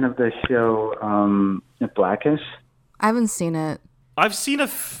fan of the show Blackish? I haven't seen it. I've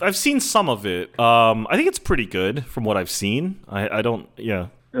seen some of it. I think it's pretty good from what I've seen. I don't. Yeah.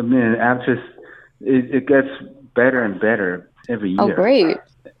 I mean, after it gets better and better every year. Oh, great.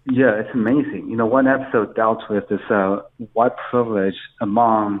 Yeah, it's amazing. One episode dealt with this white privilege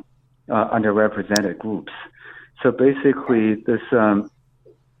among underrepresented groups. So basically, this a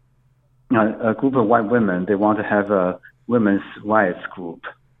group of white women, they want to have a women's rights group.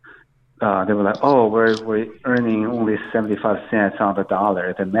 They were like, oh, we're earning only 75 cents on the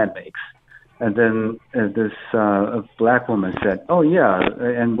dollar that men makes. And then this black woman said, oh, yeah,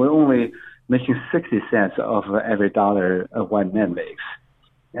 and we're only making 60 cents of every dollar a white man makes.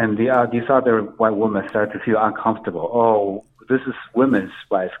 And these other white women started to feel uncomfortable. Oh, this is women's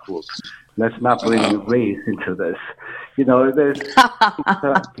rights group. Let's not bring race into this.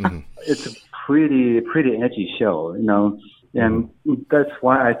 It's a pretty edgy show, and that's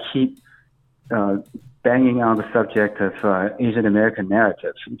why I keep banging on the subject of Asian American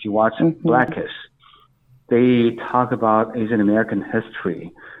narratives. If you watch Blackish, they talk about Asian American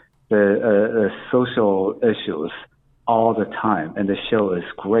history, the social issues all the time, and the show is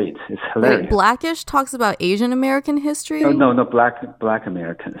great. It's hilarious. Wait, Blackish talks about Asian American history? Oh, no, Black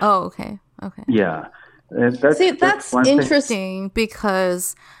Americans. Oh, okay. Yeah. That's interesting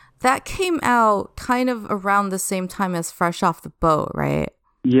because that came out kind of around the same time as Fresh Off the Boat, right?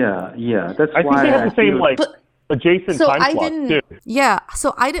 Yeah. That's I why think they have the same adjacent time slots too. Yeah,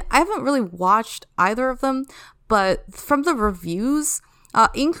 so I haven't really watched either of them, but from the reviews,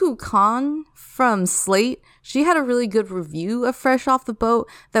 Inku Khan from Slate, she had a really good review of Fresh Off the Boat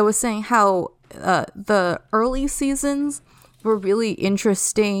that was saying how the early seasons were really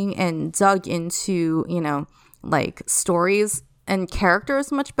interesting and dug into, like sturies and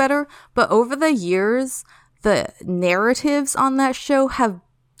characters much better. But over the years, the narratives on that show have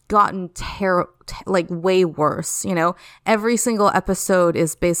gotten way worse. Every single episode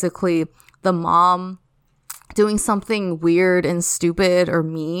is basically the mom doing something weird and stupid or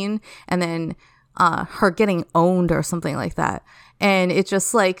mean, and then her getting owned or something like that. And it's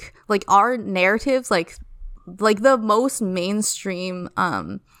just like our narratives, like the most mainstream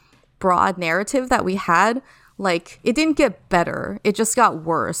broad narrative that we had, it didn't get better, it just got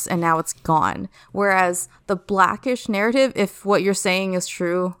worse, and now it's gone. Whereas the Blackish narrative, if what you're saying is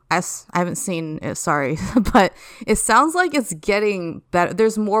true, I haven't seen it, sorry, but it sounds like it's getting better.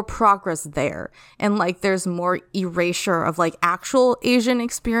 There's more progress there, and there's more erasure of actual Asian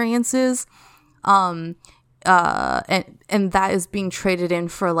experiences, and that is being traded in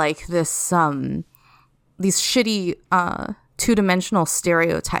for this these shitty two-dimensional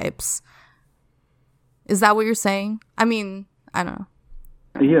stereotypes. Is that what you're saying? I mean, I don't know.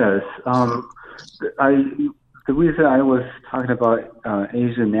 Yes. The reason I was talking about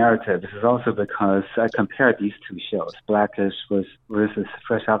Asian narratives is also because I compared these two shows, Blackish versus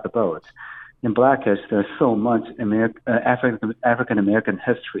Fresh Out the Boat. In Blackish, there's so much African American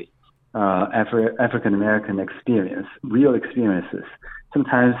history, African American experience, real experiences.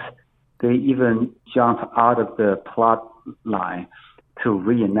 Sometimes they even jump out of the plot line to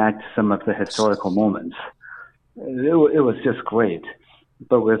reenact some of the historical moments. It was just great.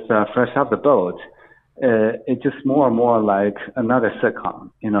 But with Fresh Out the Boat, it's just more and more like another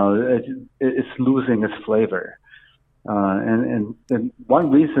sitcom. It's losing its flavor. And one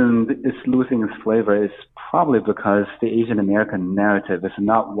reason it's losing its flavor is probably because the Asian American narrative is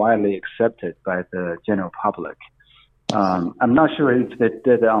not widely accepted by the general public. I'm not sure if they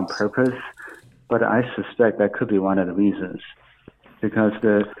did it on purpose, but I suspect that could be one of the reasons. Because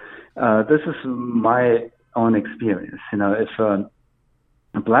this is my own experience. If a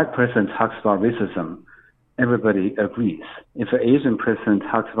black person talks about racism, everybody agrees. If an Asian person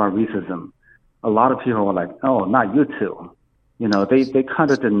talks about racism, a lot of people are like, "Oh, not you two." They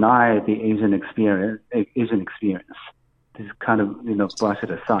kind of deny the Asian experience. They kind of brush it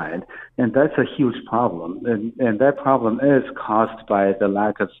aside, and that's a huge problem. And that problem is caused by the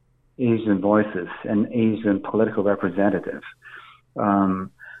lack of Asian voices and Asian political representatives.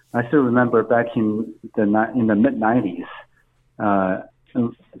 I still remember back in the mid-90s,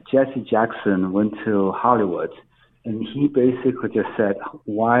 Jesse Jackson went to Hollywood, and he basically just said,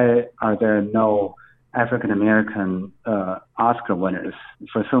 why are there no African-American Oscar winners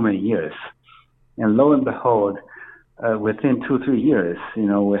for so many years? And lo and behold, within 2-3 years,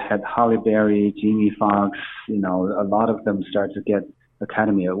 we had Halle Berry, Jamie Foxx, a lot of them started to get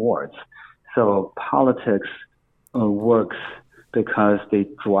Academy Awards. So politics works because they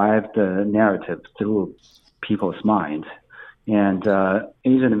drive the narrative through people's mind. And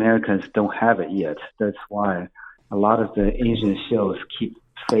Asian Americans don't have it yet. That's why a lot of the Asian shows keep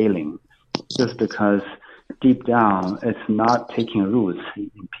failing, just because deep down it's not taking roots in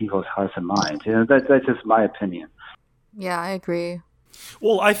people's hearts and minds. That's just my opinion. Yeah, I agree.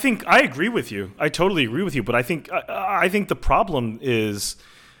 Well, I think I agree with you. I totally agree with you. But I think the problem is,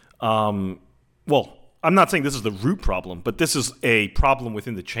 well, I'm not saying this is the root problem, but this is a problem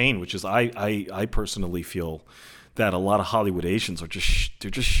within the chain, which is I personally feel that a lot of Hollywood Asians are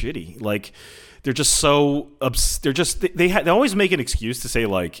they're just shitty. Like, they're just so they always make an excuse to say,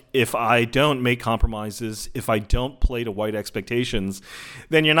 like, if I don't make compromises, if I don't play to white expectations,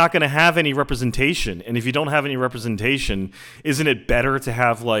 then you're not going to have any representation. And if you don't have any representation, isn't it better to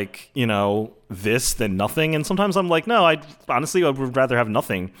have, like, you know, this than nothing? And sometimes I'm like, no, I would rather have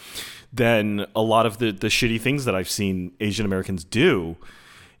nothing than a lot of the shitty things that I've seen Asian Americans do.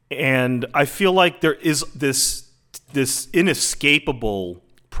 And I feel like there is this inescapable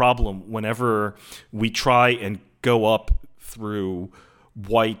problem whenever we try and go up through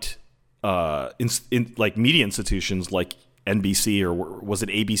white like media institutions like NBC, or was it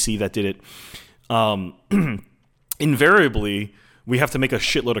ABC that did it? Invariably, we have to make a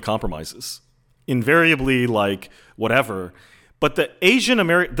shitload of compromises. Invariably, like, whatever. But the Asian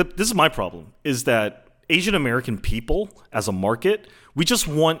American, this is my problem, is that Asian American people as a market, we just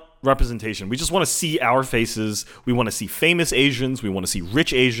want representation. We just want to see our faces. We want to see famous Asians. We want to see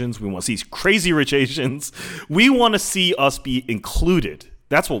rich Asians. We want to see crazy rich Asians. We want to see us be included.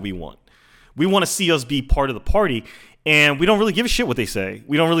 That's what we want. We want to see us be part of the party. And we don't really give a shit what they say.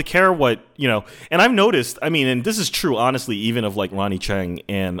 We don't really care what, you know. And I've noticed, I mean, and this is true, honestly, even of like Ronny Chieng,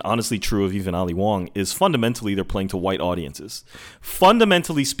 and honestly true of even Ali Wong, is fundamentally they're playing to white audiences.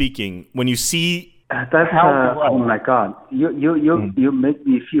 Fundamentally speaking, when you see... That's oh my God! You make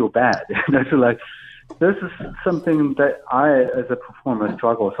me feel bad. That's like, this is something that I, as a performer,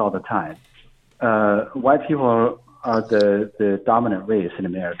 struggles all the time. White people are the dominant race in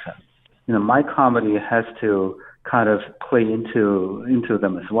America. You know, my comedy has to kind of play into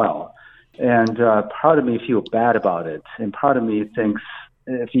them as well. And part of me feels bad about it, and part of me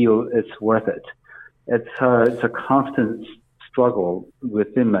feel it's worth it. It's a constant struggle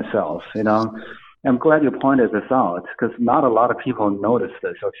within myself, you know. I'm glad you pointed this out, because not a lot of people notice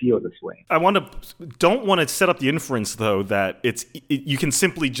this or feel this way. Don't want to set up the inference, though, that you can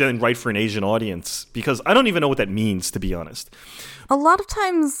simply write for an Asian audience, because I don't even know what that means, to be honest. A lot of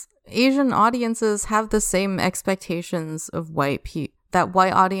times, Asian audiences have the same expectations of that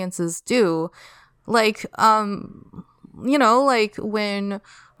white audiences do. Like, you know, like when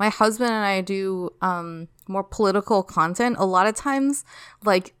my husband and I do more political content, a lot of times,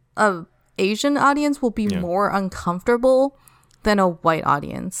 like, Asian audience will be more uncomfortable than a white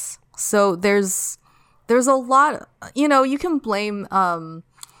audience. So there's a lot, you know, you can blame the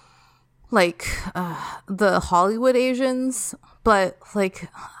Hollywood Asians, but like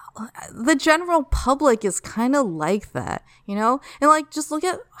the general public is kind of like that, you know? And like, just look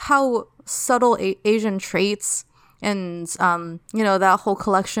at how subtle Asian traits and you know, that whole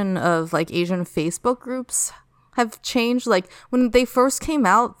collection of like Asian Facebook groups have changed. Like when they first came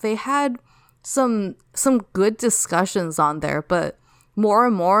out, they had some good discussions on there, but more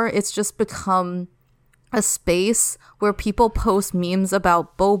and more it's just become a space where people post memes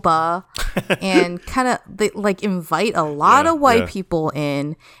about boba and kind of they like invite a lot of white people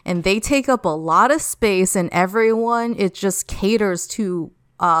in, and they take up a lot of space, and everyone, it just caters to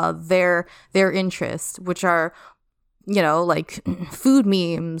their interests, which are, you know, like food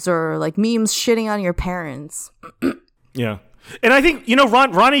memes or like memes shitting on your parents. Yeah. And I think, you know,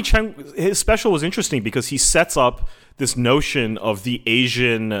 Ronny Chieng, his special was interesting because he sets up this notion of the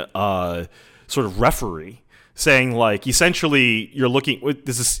Asian sort of referee, saying like, essentially you're looking,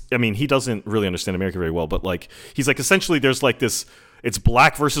 this is, I mean, he doesn't really understand America very well, but like, he's like, essentially there's like this, it's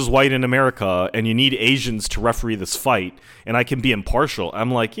black versus white in America, and you need Asians to referee this fight, and I can be impartial.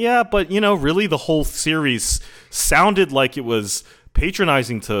 I'm like, yeah, but you know, really the whole series sounded like it was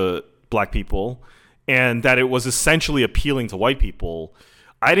patronizing to black people, and that it was essentially appealing to white people.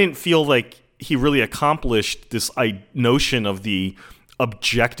 I didn't feel like he really accomplished this notion of the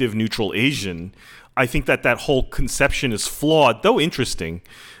objective neutral Asian. I think that whole conception is flawed, though interesting.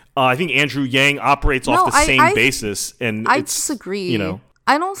 I think Andrew Yang operates off the same basis, and I disagree. You know,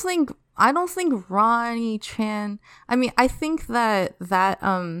 I don't think Ronny Chieng. I mean, I think that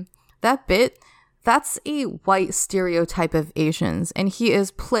bit, that's a white stereotype of Asians, and he is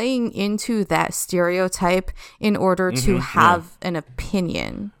playing into that stereotype in order to have an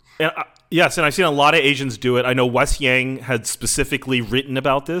opinion. And, yes, and I've seen a lot of Asians do it. I know Wes Yang had specifically written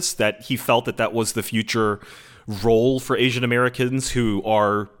about this, that he felt that was the future role for Asian Americans who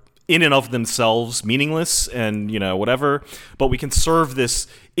are in and of themselves meaningless and, whatever, but we can serve this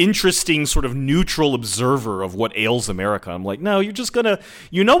interesting sort of neutral observer of what ails America. I'm like, no, you're just gonna,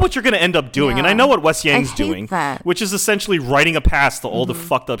 what you're gonna end up doing. And I know what Wes Yang's doing, which is essentially writing a pass to all the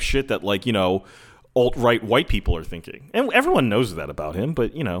fucked up shit that, like, alt-right white people are thinking. And everyone knows that about him,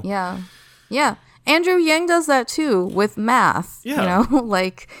 but, Yeah. Andrew Yang does that too with math. Yeah.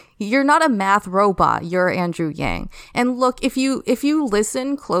 Like, you're not a math robot, you're Andrew Yang. And look, if you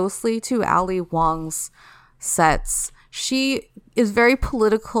listen closely to Ali Wong's sets, she is very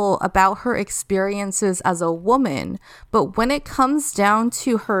political about her experiences as a woman. But when it comes down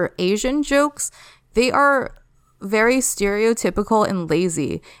to her Asian jokes, they are very stereotypical and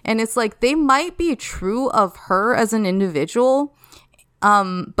lazy. And it's like, they might be true of her as an individual,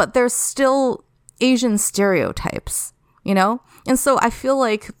 but there's still Asian stereotypes, And so I feel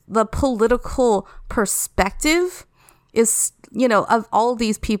like the political perspective is, of all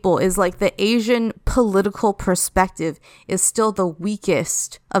these people, is like the Asian political perspective is still the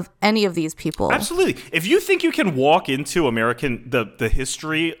weakest of any of these people. Absolutely. If you think you can walk into the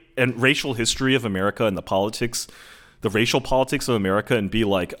history and racial history of America and the racial politics of America and be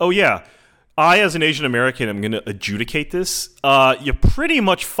like, oh yeah, I, as an Asian American, am going to adjudicate this. You pretty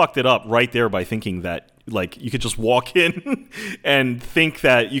much fucked it up right there by thinking that, like, you could just walk in and think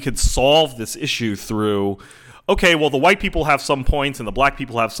that you could solve this issue through, okay, well, the white people have some points and the black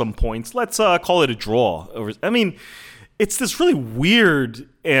people have some points. Let's call it a draw. I mean, it's this really weird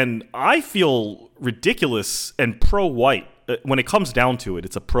and I feel ridiculous and pro-white. When it comes down to it,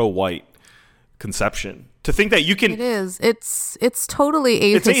 it's a pro-white conception. To think that you can... It is. It's totally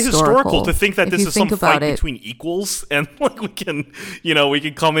ahistorical. It's ahistorical to think that this is some fight between equals and, like, we can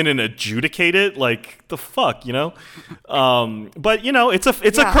come in and adjudicate it. Like, the fuck, But, it's a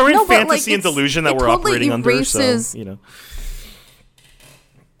current fantasy and delusion that we're operating under, so.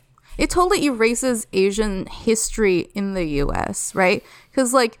 It totally erases Asian history in the U.S., right?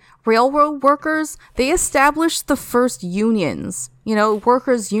 Because, like, railroad workers, they established the first unions,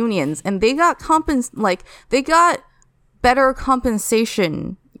 workers' unions, and they got they got better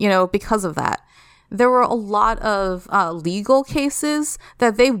compensation, because of that. There were a lot of legal cases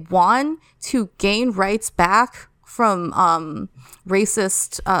that they won to gain rights back from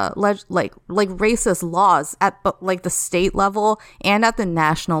racist racist laws at the state level and at the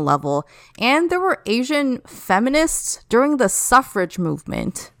national level. And there were Asian feminists during the suffrage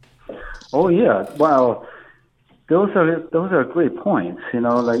movement. Oh yeah, well, those are great points. To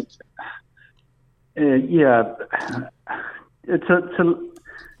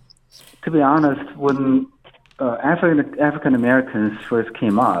be honest, when African Americans first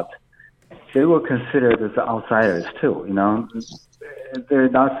came up, they were considered as outsiders too. They're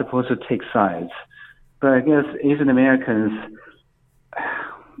not supposed to take sides, but I guess Asian Americans.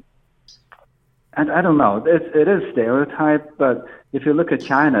 And I don't know. It is stereotype, but if you look at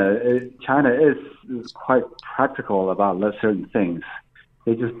China, China is quite practical about certain things.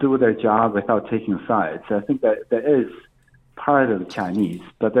 They just do their job without taking sides. I think that is part of the Chinese,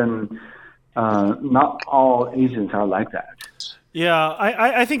 but then not all Asians are like that. Yeah,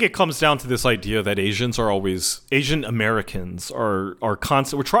 I think it comes down to this idea that Asian Americans are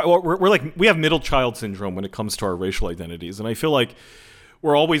constant. We have middle child syndrome when it comes to our racial identities, and I feel like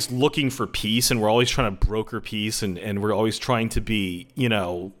we're always looking for peace and we're always trying to broker peace and we're always trying to be,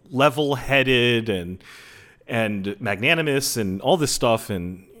 level-headed and magnanimous and all this stuff.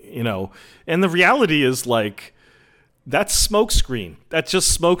 And, and the reality is, like, that's smokescreen. That's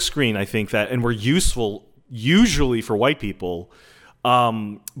just smokescreen, I think, and we're useful usually for white people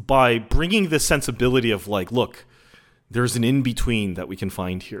by bringing this sensibility of, like, look, there's an in-between that we can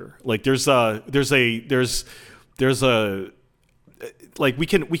find here. Like, there's a like, we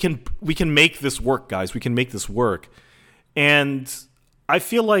can make this work, guys. We can make this work. And I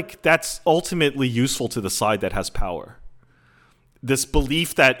feel like that's ultimately useful to the side that has power. This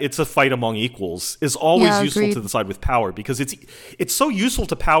belief that it's a fight among equals is always useful to the side with power, because it's so useful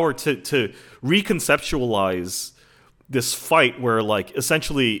to power to reconceptualize this fight where, like,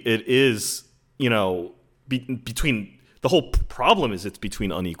 essentially it is, between... The whole problem is it's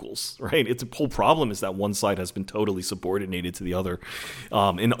between unequals, right? The whole problem is that one side has been totally subordinated to the other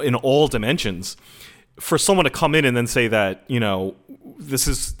in all dimensions. For someone to come in and then say that, this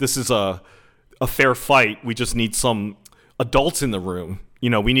is a fair fight, we just need some adults in the room,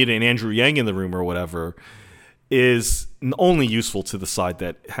 we need an Andrew Yang in the room or whatever, is only useful to the side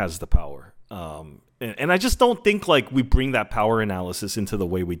that has the power. And I just don't think, like, we bring that power analysis into the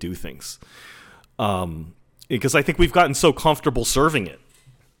way we do things. Because I think we've gotten so comfortable serving it.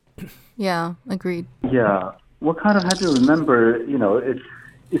 Yeah, agreed. Yeah. What kind of have to remember,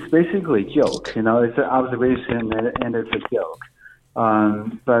 it's basically a joke. You know, it's an observation and it's a joke.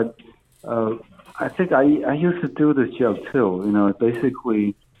 But I think I used to do this joke too. You know,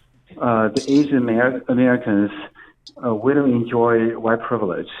 basically, the Asian Americans we don't enjoy white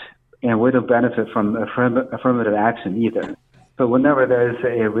privilege, and we don't benefit from affirmative action either. But whenever there is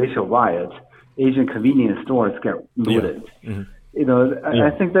a racial riot, Asian convenience stores get looted. Yeah. Mm-hmm. You know,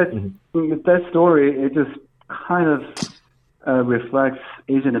 I think that that story, it just kind of reflects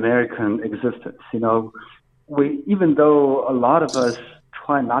Asian American existence. You know, even though a lot of us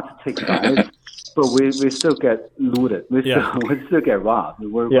try not to take sides, but we still get looted. We still get robbed.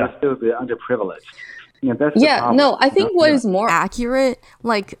 We're still the underprivileged. You know, that's the problem. No, I think what is more accurate,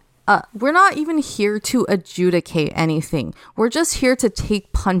 like, we're not even here to adjudicate anything. We're just here to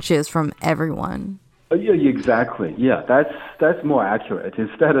take punches from everyone. Yeah, exactly. Yeah, that's more accurate.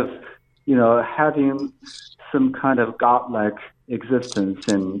 Instead of, you know, having some kind of godlike existence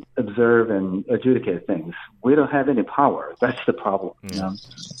and observe and adjudicate things, we don't have any power. That's the problem. You know?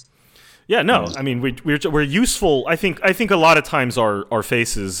 Yeah, no. I mean, we're useful. I think a lot of times our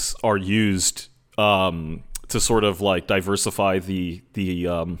faces are used to sort of like diversify the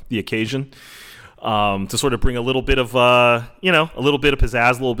occasion, to sort of bring a little bit of a little bit of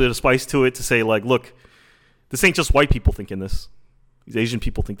pizzazz, a little bit of spice to it, to say like, look, this ain't just white people thinking this; these Asian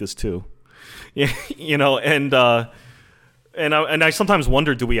people think this too. Yeah, you know, and I sometimes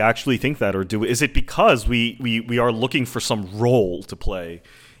wonder, do we actually think that, or is it because we are looking for some role to play,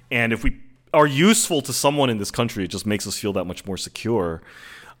 and if we are useful to someone in this country, it just makes us feel that much more secure.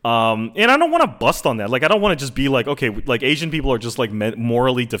 And I don't want to bust on that. Like, I don't want to just be like, okay, like Asian people are just like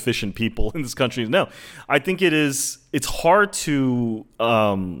morally deficient people in this country. No, I think it's hard to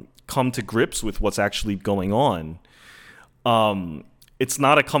come to grips with what's actually going on. It's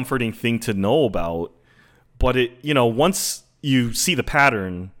not a comforting thing to know about, but once you see the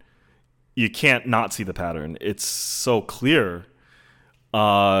pattern, you can't not see the pattern. It's so clear.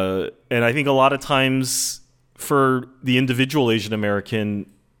 And I think a lot of times for the individual Asian American,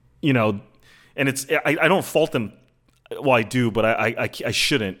 and I don't fault them. Well, I do, but I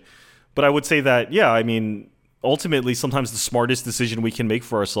shouldn't. But I would say that, yeah, I mean, ultimately, sometimes the smartest decision we can make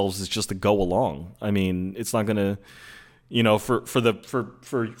for ourselves is just to go along. I mean, it's not going to,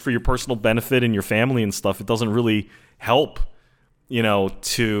 for your personal benefit and your family and stuff, it doesn't really help,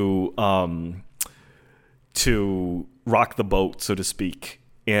 to rock the boat, so to speak.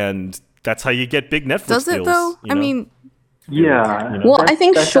 And that's how you get big Netflix deals. Does it though? I mean, yeah. Well, I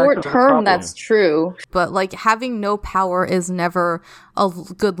think short term that's true. But like having no power is never a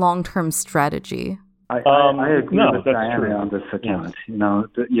good long-term strategy. I agree with Diana on this account. Because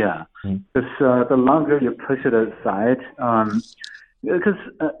the longer you push it aside, because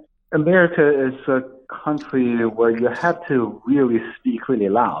America is a country where you have to really speak really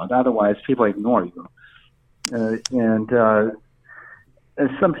loud, otherwise people ignore you. And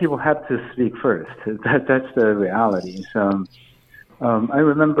some people have to speak first. That's the reality. So I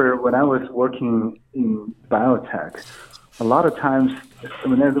remember when I was working in biotech, a lot of times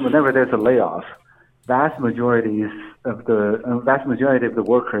whenever there's a layoff, vast majority of the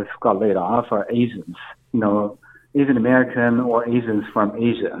workers who got laid off are Asians. Asian American or Asians from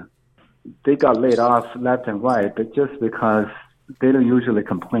Asia. They got laid off left and right, but just because they don't usually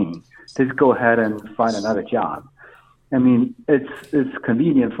complain, they just go ahead and find another job. I mean, it's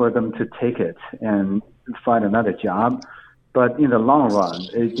convenient for them to take it and find another job, but in the long run,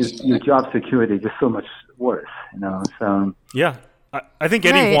 your job security is just so much worse. So yeah, I think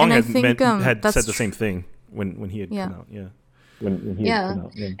Eddie Huang had said the same thing when he had come out. Yeah, when he had come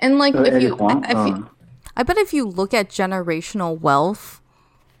out. Yeah. And like I bet if you look at generational wealth,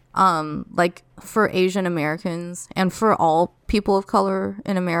 like for Asian Americans and for all people of color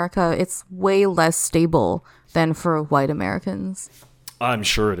in America, it's way less stable than for white Americans. I'm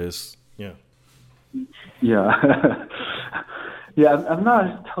sure it is. Yeah. Yeah. Yeah, I'm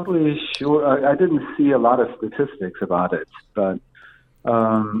not totally sure. I didn't see a lot of statistics about it, but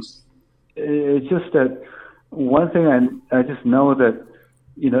it's just that one thing I just know that,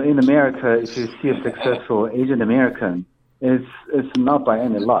 in America, if you see a successful Asian American, it's not by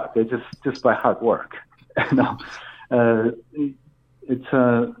any luck. It's just by hard work.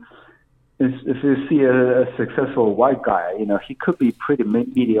 If you see a successful white guy, he could be pretty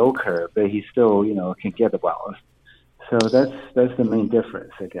mediocre, but he still, can get the wealth. So that's the main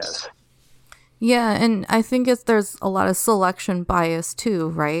difference, I guess. Yeah, and I think there's a lot of selection bias too,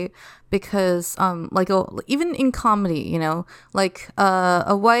 right? Because even in comedy, a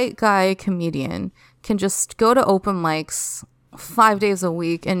white guy comedian can just go to open mics 5 days a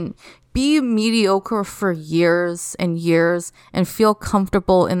week and be mediocre for years and years and feel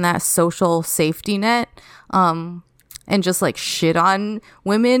comfortable in that social safety net, and just like shit on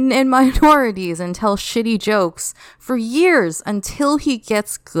women and minorities and tell shitty jokes for years until he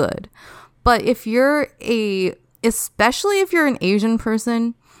gets good. But if you're especially if you're an Asian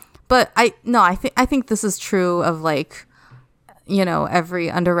person, but I think this is true of like, you know, every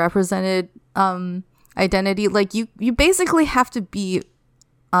underrepresented identity. Like you basically have to be,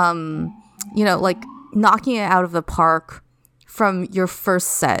 you know, like knocking it out of the park from your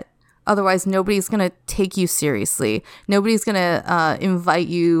first set. Otherwise, nobody's going to take you seriously. Nobody's going to invite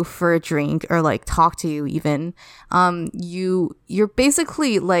you for a drink or like talk to you even. You're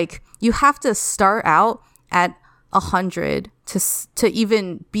basically like, you have to start out at 100 to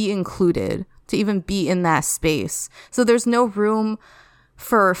even be included, to even be in that space. So there's no room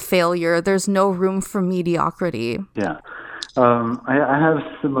for failure. There's no room for mediocrity. Yeah. I have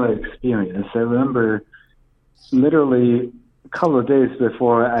similar experience. I remember literally a couple of days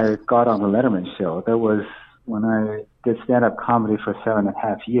before I got on the Letterman show, that was when I did stand-up comedy for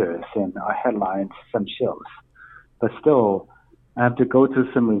 7.5 years, and I headlined some shows. But still, I have to go to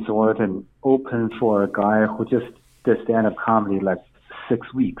some resort and open for a guy who just did stand-up comedy like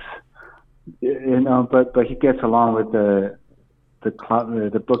 6 weeks. You know, but he gets along with the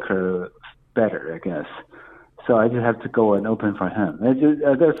booker better, I guess. So I just have to go and open for him.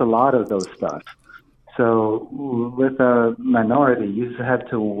 There's a lot of those stuff. So with a minority, you just have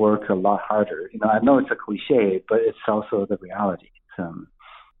to work a lot harder. You know, I know it's a cliche, but it's also the reality. So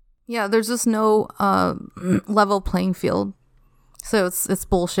yeah, there's just no level playing field. So it's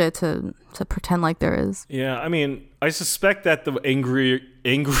bullshit to pretend like there is. Yeah, I mean, I suspect that the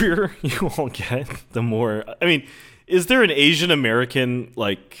angrier you all get, the more. I mean, is there an Asian American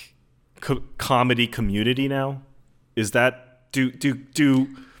like comedy community now? Is that do?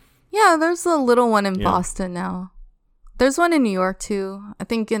 Yeah, there's a little one in Boston now. There's one in New York too. I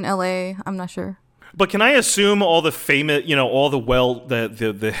think in LA. I'm not sure. But can I assume all the famous, you know, all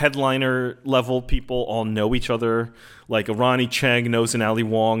the headliner level people all know each other? Like a Ronnie Cheng knows an Ali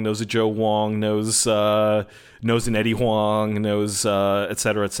Wong, knows a Joe Wong, knows an Eddie Huang, knows et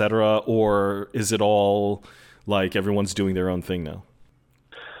cetera, or is it all like everyone's doing their own thing now?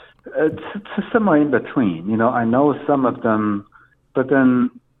 It's somewhere in between. You know, I know some of them, but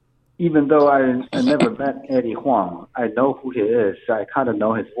then even though I never met Eddie Huang, I know who he is. I kind of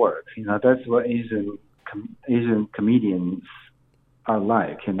know his work. You know, that's what Asian comedians are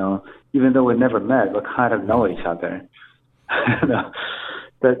like. You know, even though we never met, we kind of know each other. You know?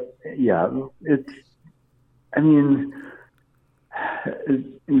 But yeah,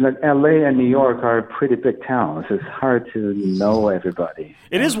 like LA and New York are pretty big towns. It's hard to know everybody.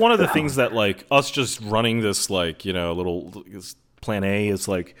 It is one of the things that like us just running this like, you know, little Plan A is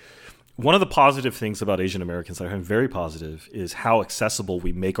like, one of the positive things about Asian Americans that I find very positive is how accessible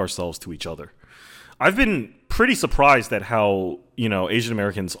we make ourselves to each other. I've been pretty surprised at how, you know, Asian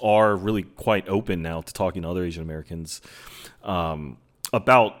Americans are really quite open now to talking to other Asian Americans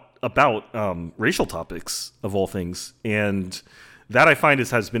about racial topics of all things, and that I find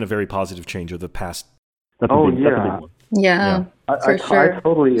has been a very positive change of the past. That's a big one. Yeah, for sure. I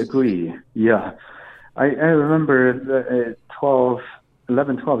totally agree. Yeah, I remember 12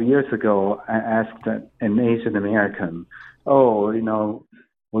 years ago, I asked an Asian American, "Oh, you know,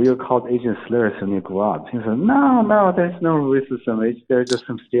 were you called Asian slurs when you grew up?" He said, "No, there's no racism. There's just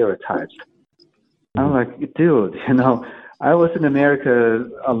some stereotypes." I'm like, dude, you know, I was in America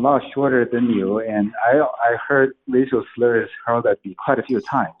a lot shorter than you, and I heard racial slurs hurled at me quite a few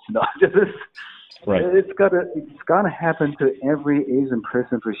times. You know, right. It's gonna happen to every Asian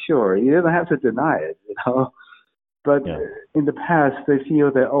person for sure. You don't have to deny it, you know. But in the past, they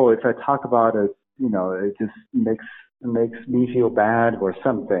feel that, oh, if I talk about it, you know, it just makes me feel bad or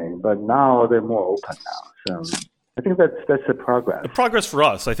something. But now they're more open now. So I think that's a progress. The progress for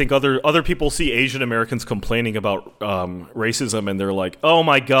us. I think other people see Asian Americans complaining about racism, and they're like, "Oh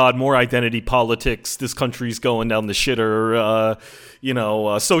my God, more identity politics. This country's going down the shitter."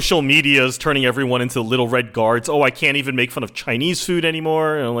 Social media is turning everyone into little red guards. Oh, I can't even make fun of Chinese food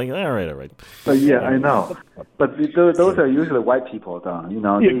anymore. And I'm like, all right. But yeah, I know. But those are usually white people, though. You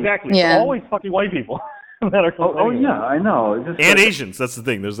know. Exactly. Yeah. Always fucking white people. That are yeah, I know. And like, Asians. That's the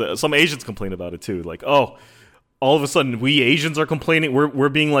thing. There's some Asians complain about it too. Like, oh, all of a sudden we Asians are complaining. We're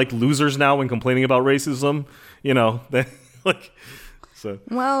being like losers now when complaining about racism. You know, like. So.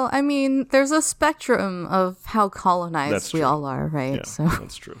 Well, I mean, there's a spectrum of how colonized we all are, right? Yeah, so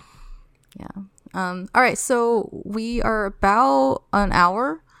that's true. Yeah. All right. So we are about an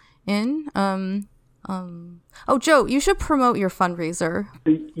hour in. Oh, Joe, you should promote your fundraiser.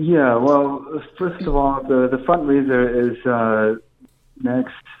 Yeah, well, first of all, the fundraiser is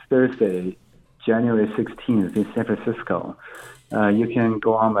next Thursday, January 16th in San Francisco. You can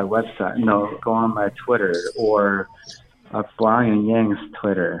go on my website, go on my Twitter or Brian Yang's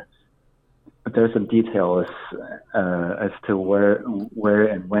Twitter. There's some details as to where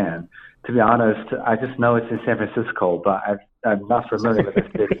and when. To be honest, I just know it's in San Francisco, but I'm not familiar with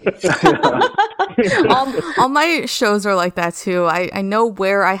the city. All my shows are like that too. I know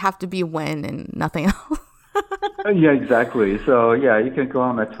where I have to be when and nothing else. Yeah, exactly. So yeah, you can go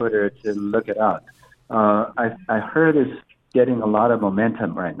on my Twitter to look it up. I heard it's getting a lot of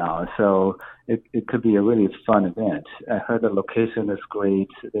momentum right now, so it could be a really fun event. I heard the location is great.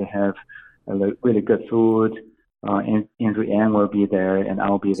 They have really good food. Andrew Yang will be there, and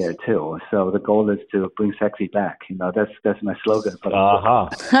I'll be there too. So the goal is to bring sexy back. That's my slogan for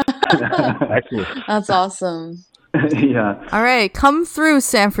the Excellent. That's awesome. Yeah. All right, come through,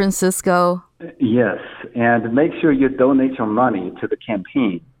 San Francisco. Yes, and make sure you donate your money to the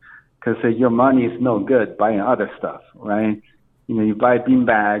campaign, because your money is no good buying other stuff, right? You buy a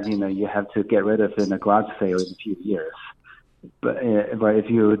beanbag, you have to get rid of it in a garage sale in a few years. But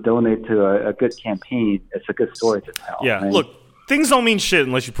if you donate to a good campaign, it's a good story to tell. Yeah, right? look, things don't mean shit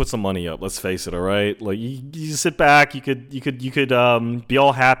unless you put some money up. Let's face it, all right. Like you sit back, you could be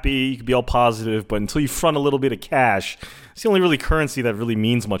all happy, you could be all positive, but until you front a little bit of cash, it's the only really currency that really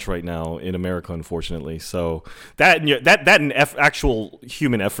means much right now in America, unfortunately. So that and actual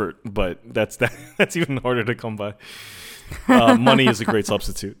human effort, but that's even harder to come by. Money is a great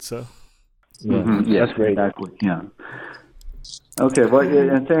substitute. So yeah, that's great. Exactly. Yeah. Okay, well,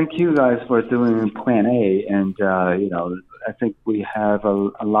 and thank you guys for doing Plan A, and I think we have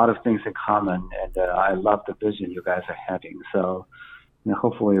a lot of things in common, and I love the vision you guys are having. So,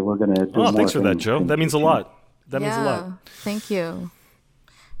 hopefully, we're going to do more. Thanks for that, Joe. That means a lot. That means a lot. Thank you.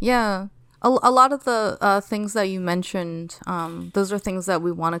 Yeah, a lot of the things that you mentioned, those are things that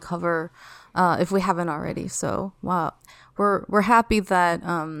we want to cover if we haven't already. So, wow, we're happy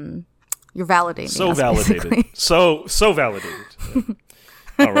that. You're validating. So us, validated. Basically. So validated.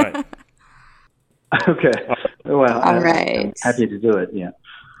 All right. Okay. Well, all right. I'm happy to do it. Yeah.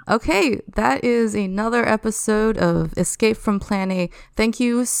 Okay, that is another episode of Escape from Plan A. Thank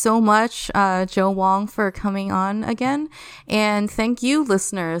you so much, Joe Wong, for coming on again. And thank you,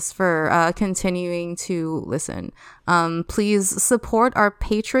 listeners, for continuing to listen. Please support our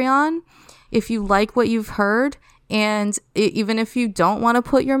Patreon if you like what you've heard. And even if you don't want to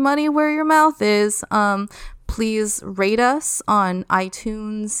put your money where your mouth is, please rate us on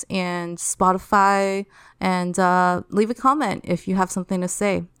iTunes and Spotify and leave a comment if you have something to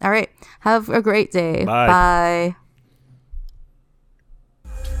say. All right. Have a great day. Bye. Bye.